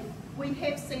say we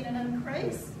have seen an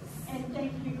increase, and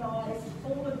thank you guys,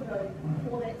 all of you,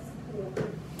 for that support.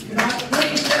 Can I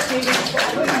please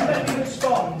let me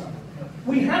respond?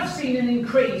 We have seen an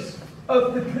increase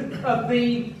of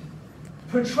the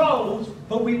patrols,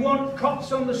 but we want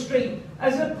cops on the street.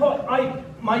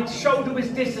 My shoulder was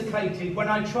dislocated when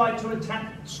I tried to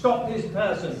stop this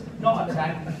person running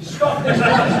out.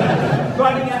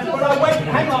 But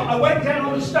I went down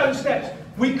on the stone steps.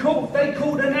 They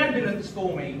called an ambulance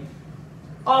for me.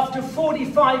 After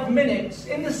 45 minutes,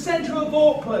 in the centre of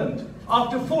Auckland,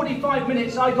 after 45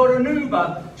 minutes, I got an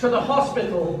Uber to the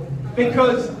hospital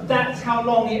because that's how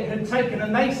long it had taken.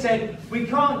 And they said, we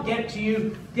can't get to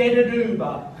you, get an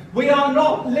Uber. We are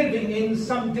not living in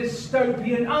some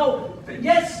dystopian,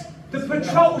 yes, the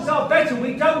patrols are better.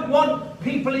 We don't want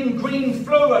people in green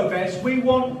fluoro vests, we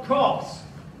want cops.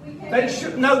 They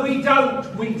should, no, we don't.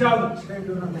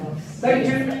 They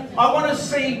do. I want to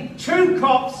see 2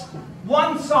 cops,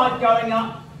 one side going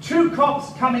up, 2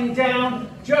 cops coming down,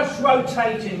 just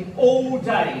rotating all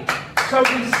day. So we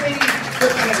see the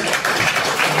police.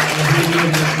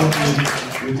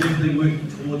 We're definitely working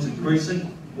towards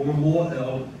increasing more and more.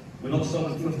 We're not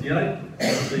stopping at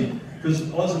 58. Because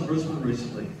I was in Brisbane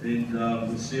recently and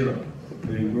with Sarah,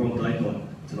 who we're on date night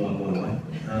tonight, by the way.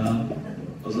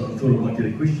 I thought I might get a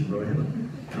question, but I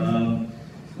haven't.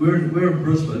 We're in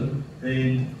Brisbane,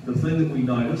 and the thing that we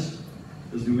noticed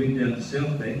as we went down to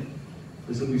South Bank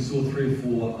is that we saw 3 or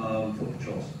 4 foot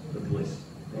patrols, the police.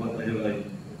 Right?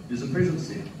 There's a presence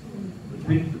there.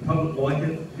 The public like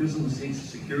it, gives them a sense of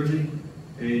security,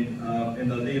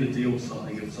 and they're there to deal with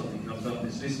something if something comes up.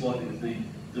 It's less likely to be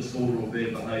disorder or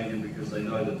bad behaviour because they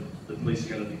know that the police are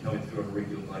going to be coming through on a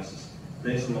regular basis.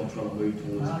 That's what I'm trying to move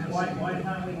towards. Why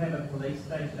can't we have a police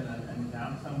station in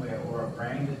town somewhere or a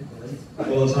branded police? Well,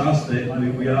 I was asked that.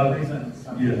 We are,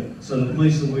 yeah. So the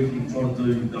police are working,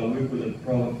 they'll work with a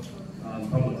private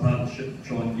public partnership to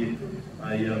try and get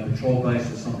a patrol base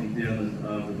or something down in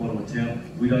the bottom of town.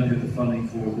 We don't have the funding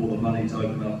for all the money to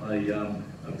open up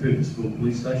a purpose-built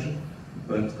police station,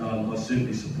 but I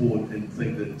certainly support and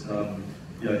think that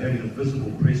having a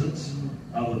visible presence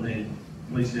other than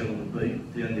police out on the beat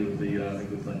down there would be a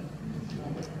good thing.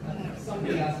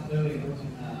 Somebody asked earlier,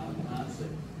 wasn't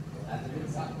answered.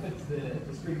 It's up 50,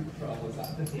 the street patrol is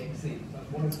up 50%, but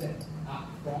what is that up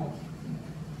from?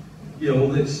 Yeah, well,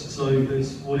 that's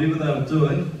whatever they were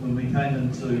doing when we came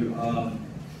into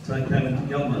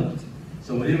government.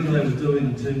 So whatever they were doing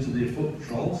in terms of their foot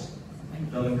patrols,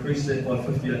 they'll increase that by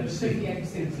 58%.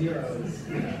 58% zero is.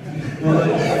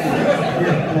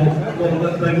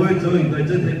 They were doing. They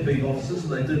did have big officers.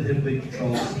 They did have big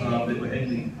patrols that were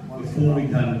happening before we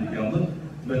came into government.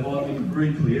 But I'm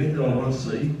very clear that I want to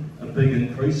see a big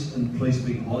increase in police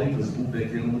being highly visible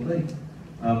back out on the beat.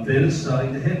 That is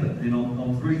starting to happen, and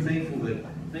I'm very thankful that.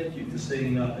 Thank you for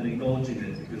standing up and acknowledging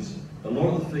that, because a lot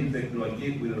of the feedback that I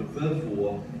get, whether it's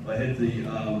for, I had the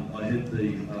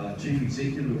chief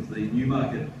executive of the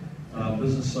Newmarket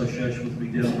Business Association with me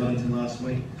down in Wellington last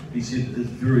week. He said it's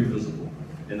very visible,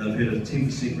 and they've had a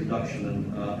 10% reduction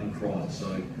in crime.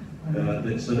 So that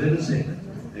is happening,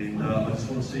 and I just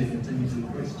want to see it continue to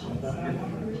increase.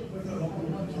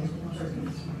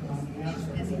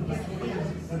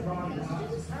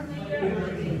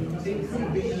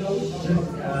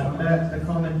 The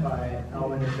comment by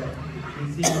Alwyn is that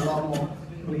we've seen a lot more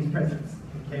police presence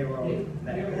in K Road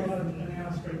than in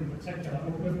our street in particular,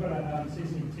 we've got a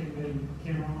CCTV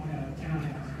camera on our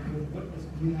townhouse, and we've witnessed,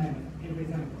 you name it,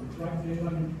 everything from drug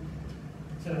dealing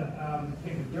to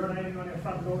people urinating on your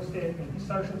front doorstep and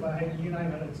social behaviour, you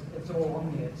name it, it's all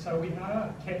on there. So we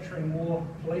are capturing more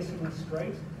police in the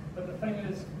street, but the thing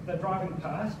is, they're driving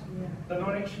past, they're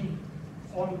not actually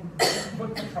on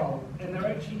foot patrol, and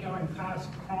they're actually going past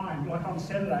crime. Like on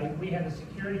Saturday, we had a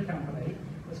security company.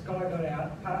 This guy got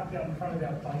out, parked out in front of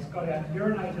our place, got out,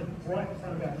 urinated right in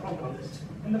front of our property,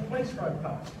 and the police drove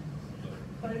past.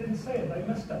 They didn't see it, they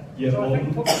missed it. Yeah, so well, I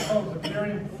think foot patrols are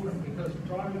very important because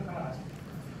driving past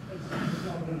is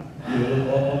not enough. Yeah,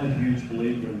 well, I'm a huge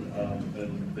believer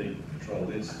in being patrol.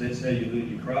 That's how you learn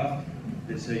your craft.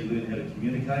 That's how you learn how to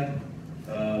communicate.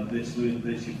 That's your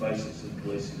basics in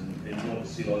policing. And like I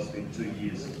said, I spent 2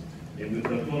 years, and we've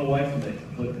gone away from that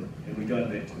completely, and we're going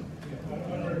back to it.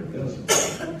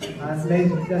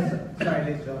 Ladies and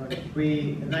gentlemen,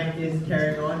 the night is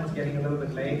carrying on. It's getting a little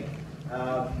bit late.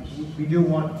 We do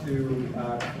want to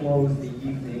close the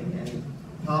evening and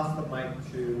pass the mic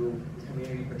to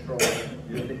Community Patrol.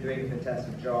 You've been doing a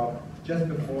fantastic job. Just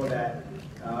before that,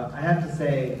 I have to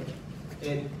say,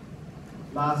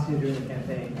 last year during the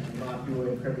campaign, Mark, you were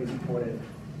incredibly supportive.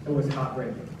 It was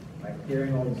heartbreaking, like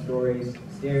hearing all the stories,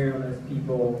 staring on those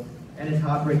people, and it's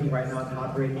heartbreaking right now. It's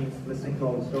heartbreaking listening to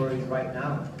all the stories right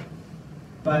now.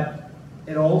 But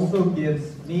it also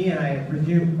gives me, and I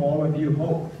presume all of you,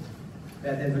 hope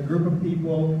that there's a group of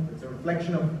people, it's a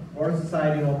reflection of our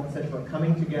society in Auckland Central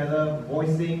coming together,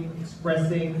 voicing,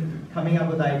 expressing, coming up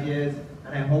with ideas,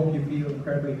 and I hope you feel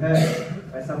incredibly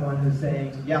heard by someone who's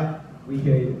saying, yeah, we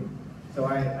hear you. So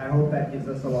I hope that gives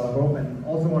us a lot of hope, and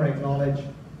also want to acknowledge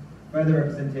further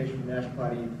representation from the National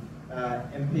Party,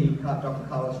 MP Dr.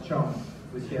 Carlos Chong,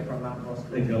 who's here from Mount Ross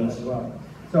as well.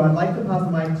 So I'd like to pass the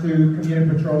mic to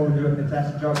Community Patrol, who do a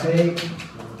fantastic job.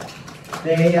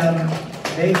 We have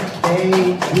raised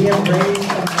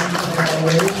some money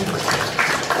already.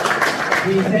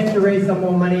 We intend to raise some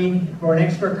more money for an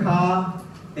extra car.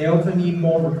 They also need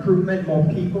more recruitment, more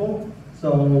people.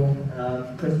 So,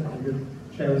 Chris, you could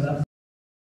share with us.